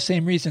lot of those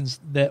same reasons.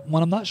 That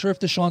one, I'm not sure if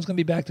Deshaun's going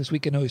to be back this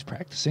week. I know he's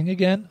practicing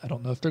again. I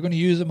don't know if they're going to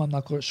use him. I'm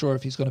not quite sure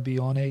if he's going to be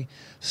on a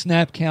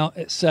snap count,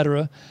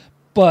 etc.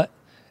 But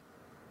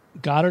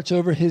Goddard's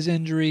over his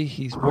injury.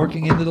 He's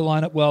working into the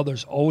lineup well.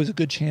 There's always a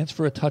good chance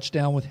for a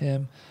touchdown with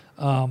him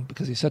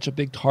because he's such a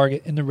big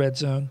target in the red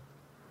zone.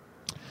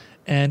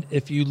 And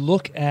if you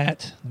look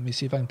at, let me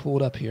see if I can pull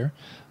it up here,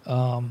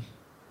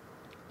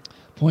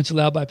 points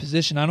allowed by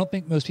position, I don't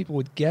think most people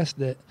would guess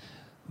that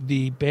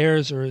the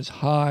Bears are as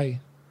high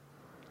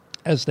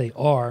as they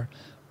are,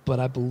 but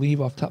I believe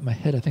off the top of my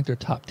head, I think they're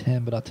top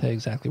 10, but I'll tell you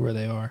exactly where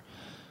they are.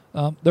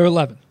 They're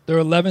 11th. They're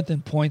 11th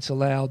in points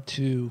allowed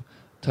to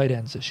tight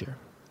ends this year.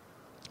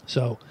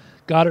 So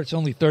Goddard's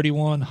only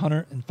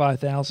 3,100 and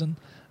 5,000.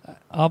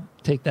 I'll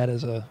take that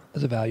as a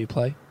value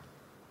play.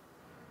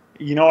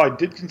 You know, I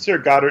did consider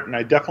Goddard, and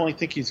I definitely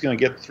think he's going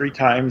to get 3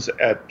 times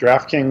at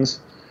DraftKings.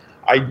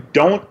 I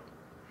don't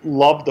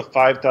love the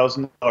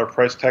 $5,000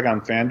 price tag on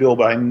FanDuel,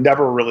 but I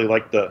never really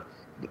like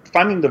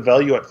finding the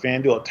value at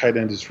FanDuel at tight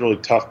end is really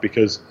tough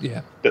because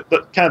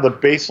the kind of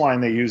the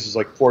baseline they use is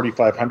like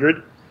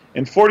 4,500,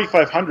 and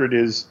 4,500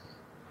 is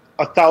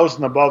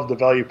 1,000 above the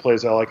value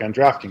plays I like on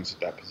DraftKings at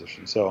that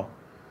position. So,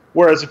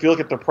 whereas if you look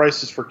at the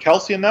prices for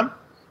Kelsey and them,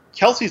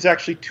 Kelsey's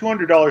actually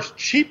 $200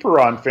 cheaper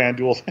on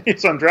FanDuel than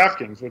it's on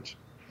DraftKings, which,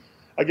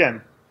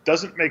 again,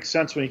 doesn't make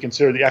sense when you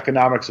consider the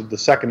economics of the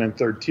second and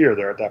third tier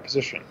there at that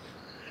position.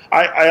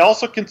 I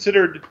also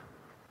considered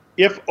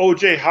if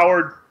O.J.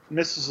 Howard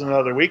misses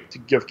another week to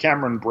give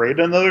Cameron Braid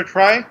another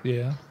try.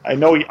 Yeah. I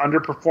know he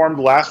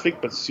underperformed last week,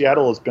 but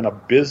Seattle has been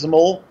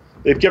abysmal.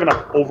 They've given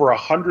up over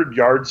 100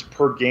 yards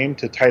per game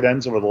to tight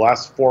ends over the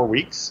last 4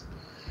 weeks.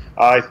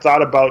 I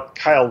thought about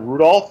Kyle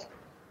Rudolph,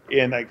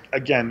 and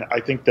again,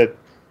 I think that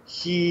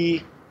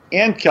he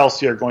and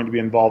Kelsey are going to be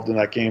involved in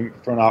that game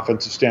from an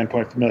offensive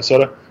standpoint for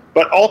Minnesota.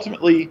 But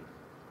ultimately,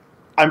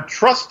 I'm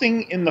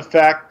trusting in the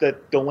fact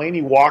that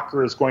Delaney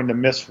Walker is going to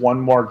miss one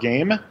more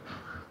game,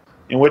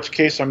 in which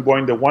case I'm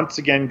going to once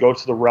again go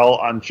to the rel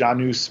on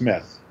Jonnu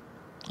Smith.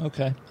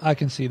 Okay, I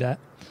can see that.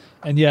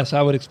 And yes,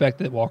 I would expect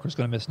that Walker's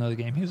going to miss another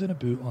game. He was in a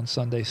boot on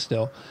Sunday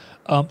still.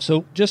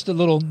 So just a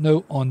little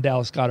note on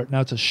Dallas Goedert.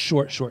 Now it's a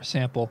short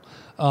sample.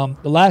 The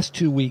last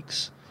 2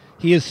 weeks,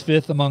 he is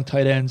 5th among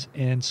tight ends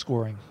in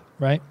scoring,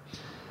 right?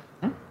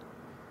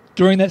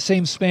 During that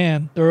same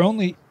span, there are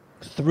only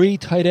 3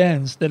 tight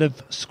ends that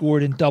have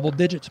scored in double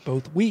digits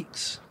both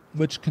weeks,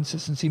 which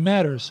consistency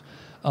matters.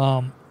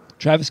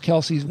 Travis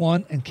Kelce's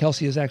one, and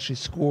Kelce has actually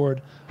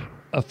scored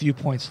a few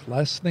points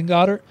less than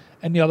Goddard,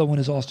 and the other one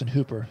is Austin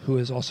Hooper, who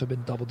has also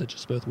been double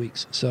digits both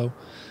weeks. So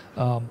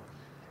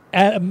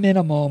at a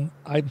minimum,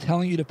 I'm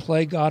telling you to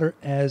play Goddard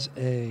as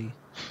a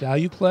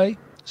value play,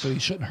 so he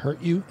shouldn't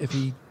hurt you if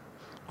he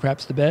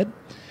craps the bed.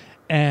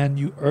 And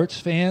you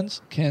Ertz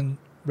fans can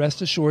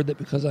rest assured that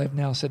because I've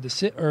now said to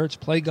sit Ertz,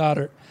 play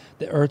Goddard,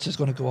 that Ertz is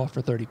going to go off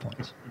for 30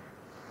 points.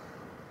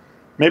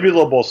 Maybe a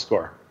little bowl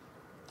score.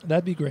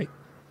 That'd be great.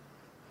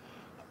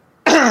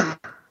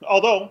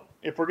 Although,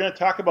 if we're going to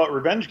talk about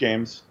revenge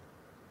games,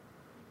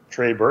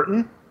 Trey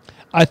Burton.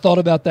 I thought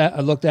about that. I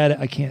looked at it.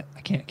 I can't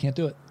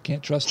do it.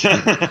 Can't trust him.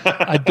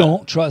 I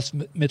don't trust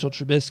Mitchell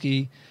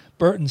Trubisky.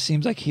 Burton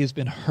seems like he has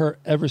been hurt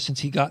ever since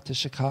he got to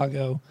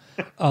Chicago.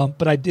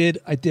 But I did,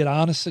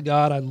 honest to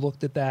God, I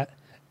looked at that,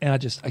 and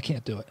I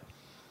can't do it.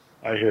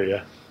 I hear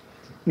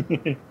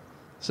you.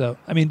 So,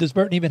 I mean, does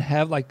Burton even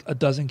have like a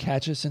dozen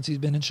catches since he's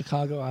been in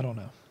Chicago? I don't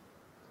know.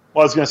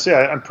 Well, I was going to say,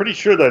 I'm pretty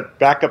sure that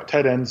backup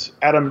tight ends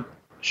Adam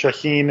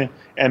Shaheen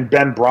and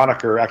Ben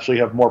Broniker actually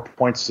have more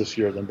points this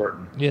year than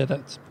Burton. Yeah,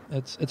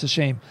 it's a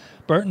shame.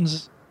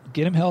 Burton's,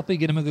 get him healthy,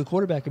 get him a good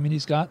quarterback. I mean,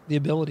 he's got the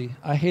ability.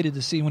 I hated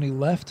to see when he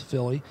left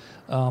Philly,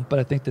 but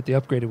I think that they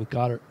upgraded with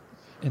Goddard.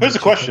 Here's a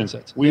question.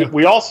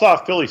 We all saw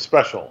Philly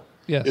special.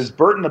 Yes. Is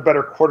Burton a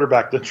better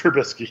quarterback than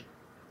Trubisky?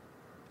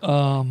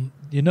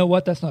 You know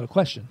what? That's not a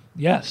question.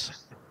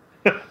 Yes.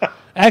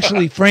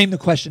 Actually, frame the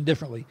question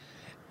differently.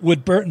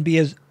 Would Burton be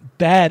as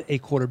bad a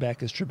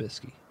quarterback as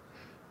Trubisky?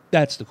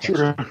 That's the question.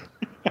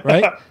 Sure.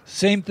 Right?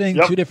 Same thing,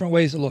 yep. 2 different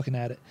ways of looking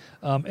at it.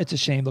 It's a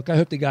shame. Look, I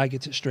hope the guy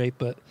gets it straight,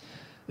 but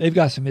they've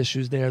got some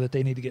issues there that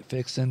they need to get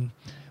fixed. And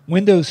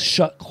windows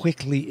shut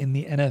quickly in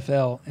the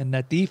NFL, and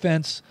that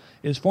defense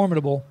is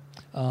formidable,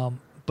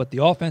 but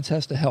the offense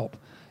has to help.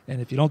 And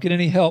if you don't get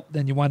any help,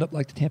 then you wind up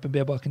like the Tampa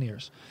Bay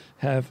Buccaneers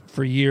have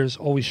for years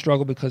always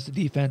struggled because the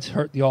defense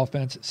hurt the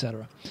offense,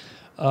 etc.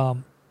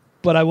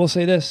 But I will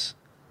say this.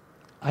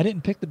 I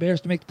didn't pick the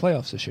Bears to make the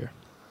playoffs this year.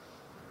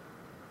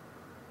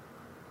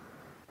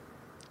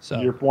 So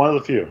you're one of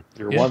the few.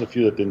 You're one of the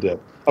few that didn't do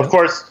it. Of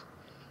course,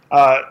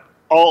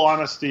 all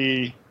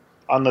honesty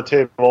on the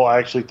table, I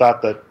actually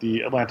thought that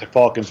the Atlanta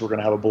Falcons were going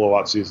to have a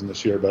blowout season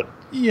this year, but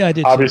yeah, I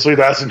did. Obviously,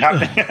 that isn't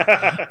happening.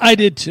 I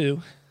did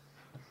too.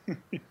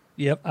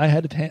 Yep, I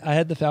had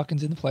the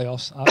Falcons in the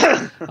playoffs.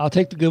 I'll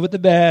take the good with the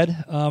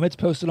bad. It's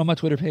posted on my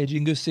Twitter page. You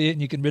can go see it,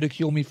 and you can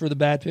ridicule me for the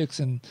bad picks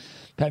and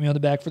pat me on the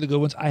back for the good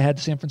ones. I had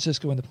San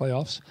Francisco in the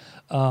playoffs,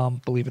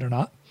 believe it or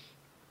not.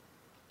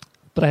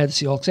 But I had the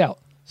Seahawks out.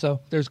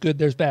 So there's good,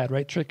 there's bad,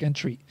 right? Trick and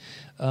treat.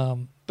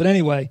 But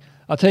anyway,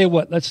 I'll tell you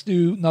what. Let's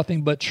do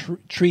nothing but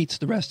treats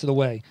the rest of the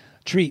way.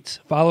 Treats.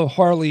 Follow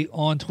Harley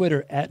on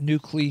Twitter at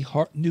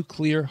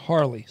Nuclear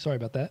Harley. Sorry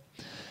about that.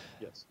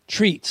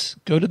 Treats.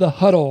 Go to the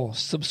Huddle.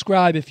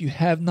 Subscribe if you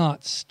have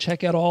not.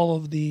 Check out all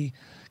of the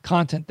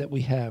content that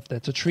we have.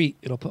 That's a treat.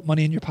 It'll put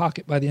money in your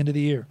pocket by the end of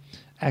the year.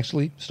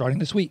 Actually, starting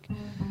this week.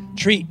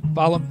 Treat.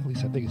 Follow me. At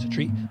least I think it's a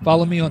treat.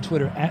 Follow me on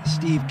Twitter at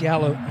Steve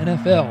Gallo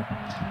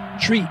NFL.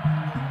 Treat.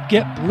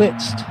 Get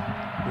blitzed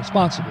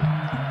responsibly.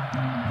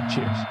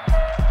 Cheers.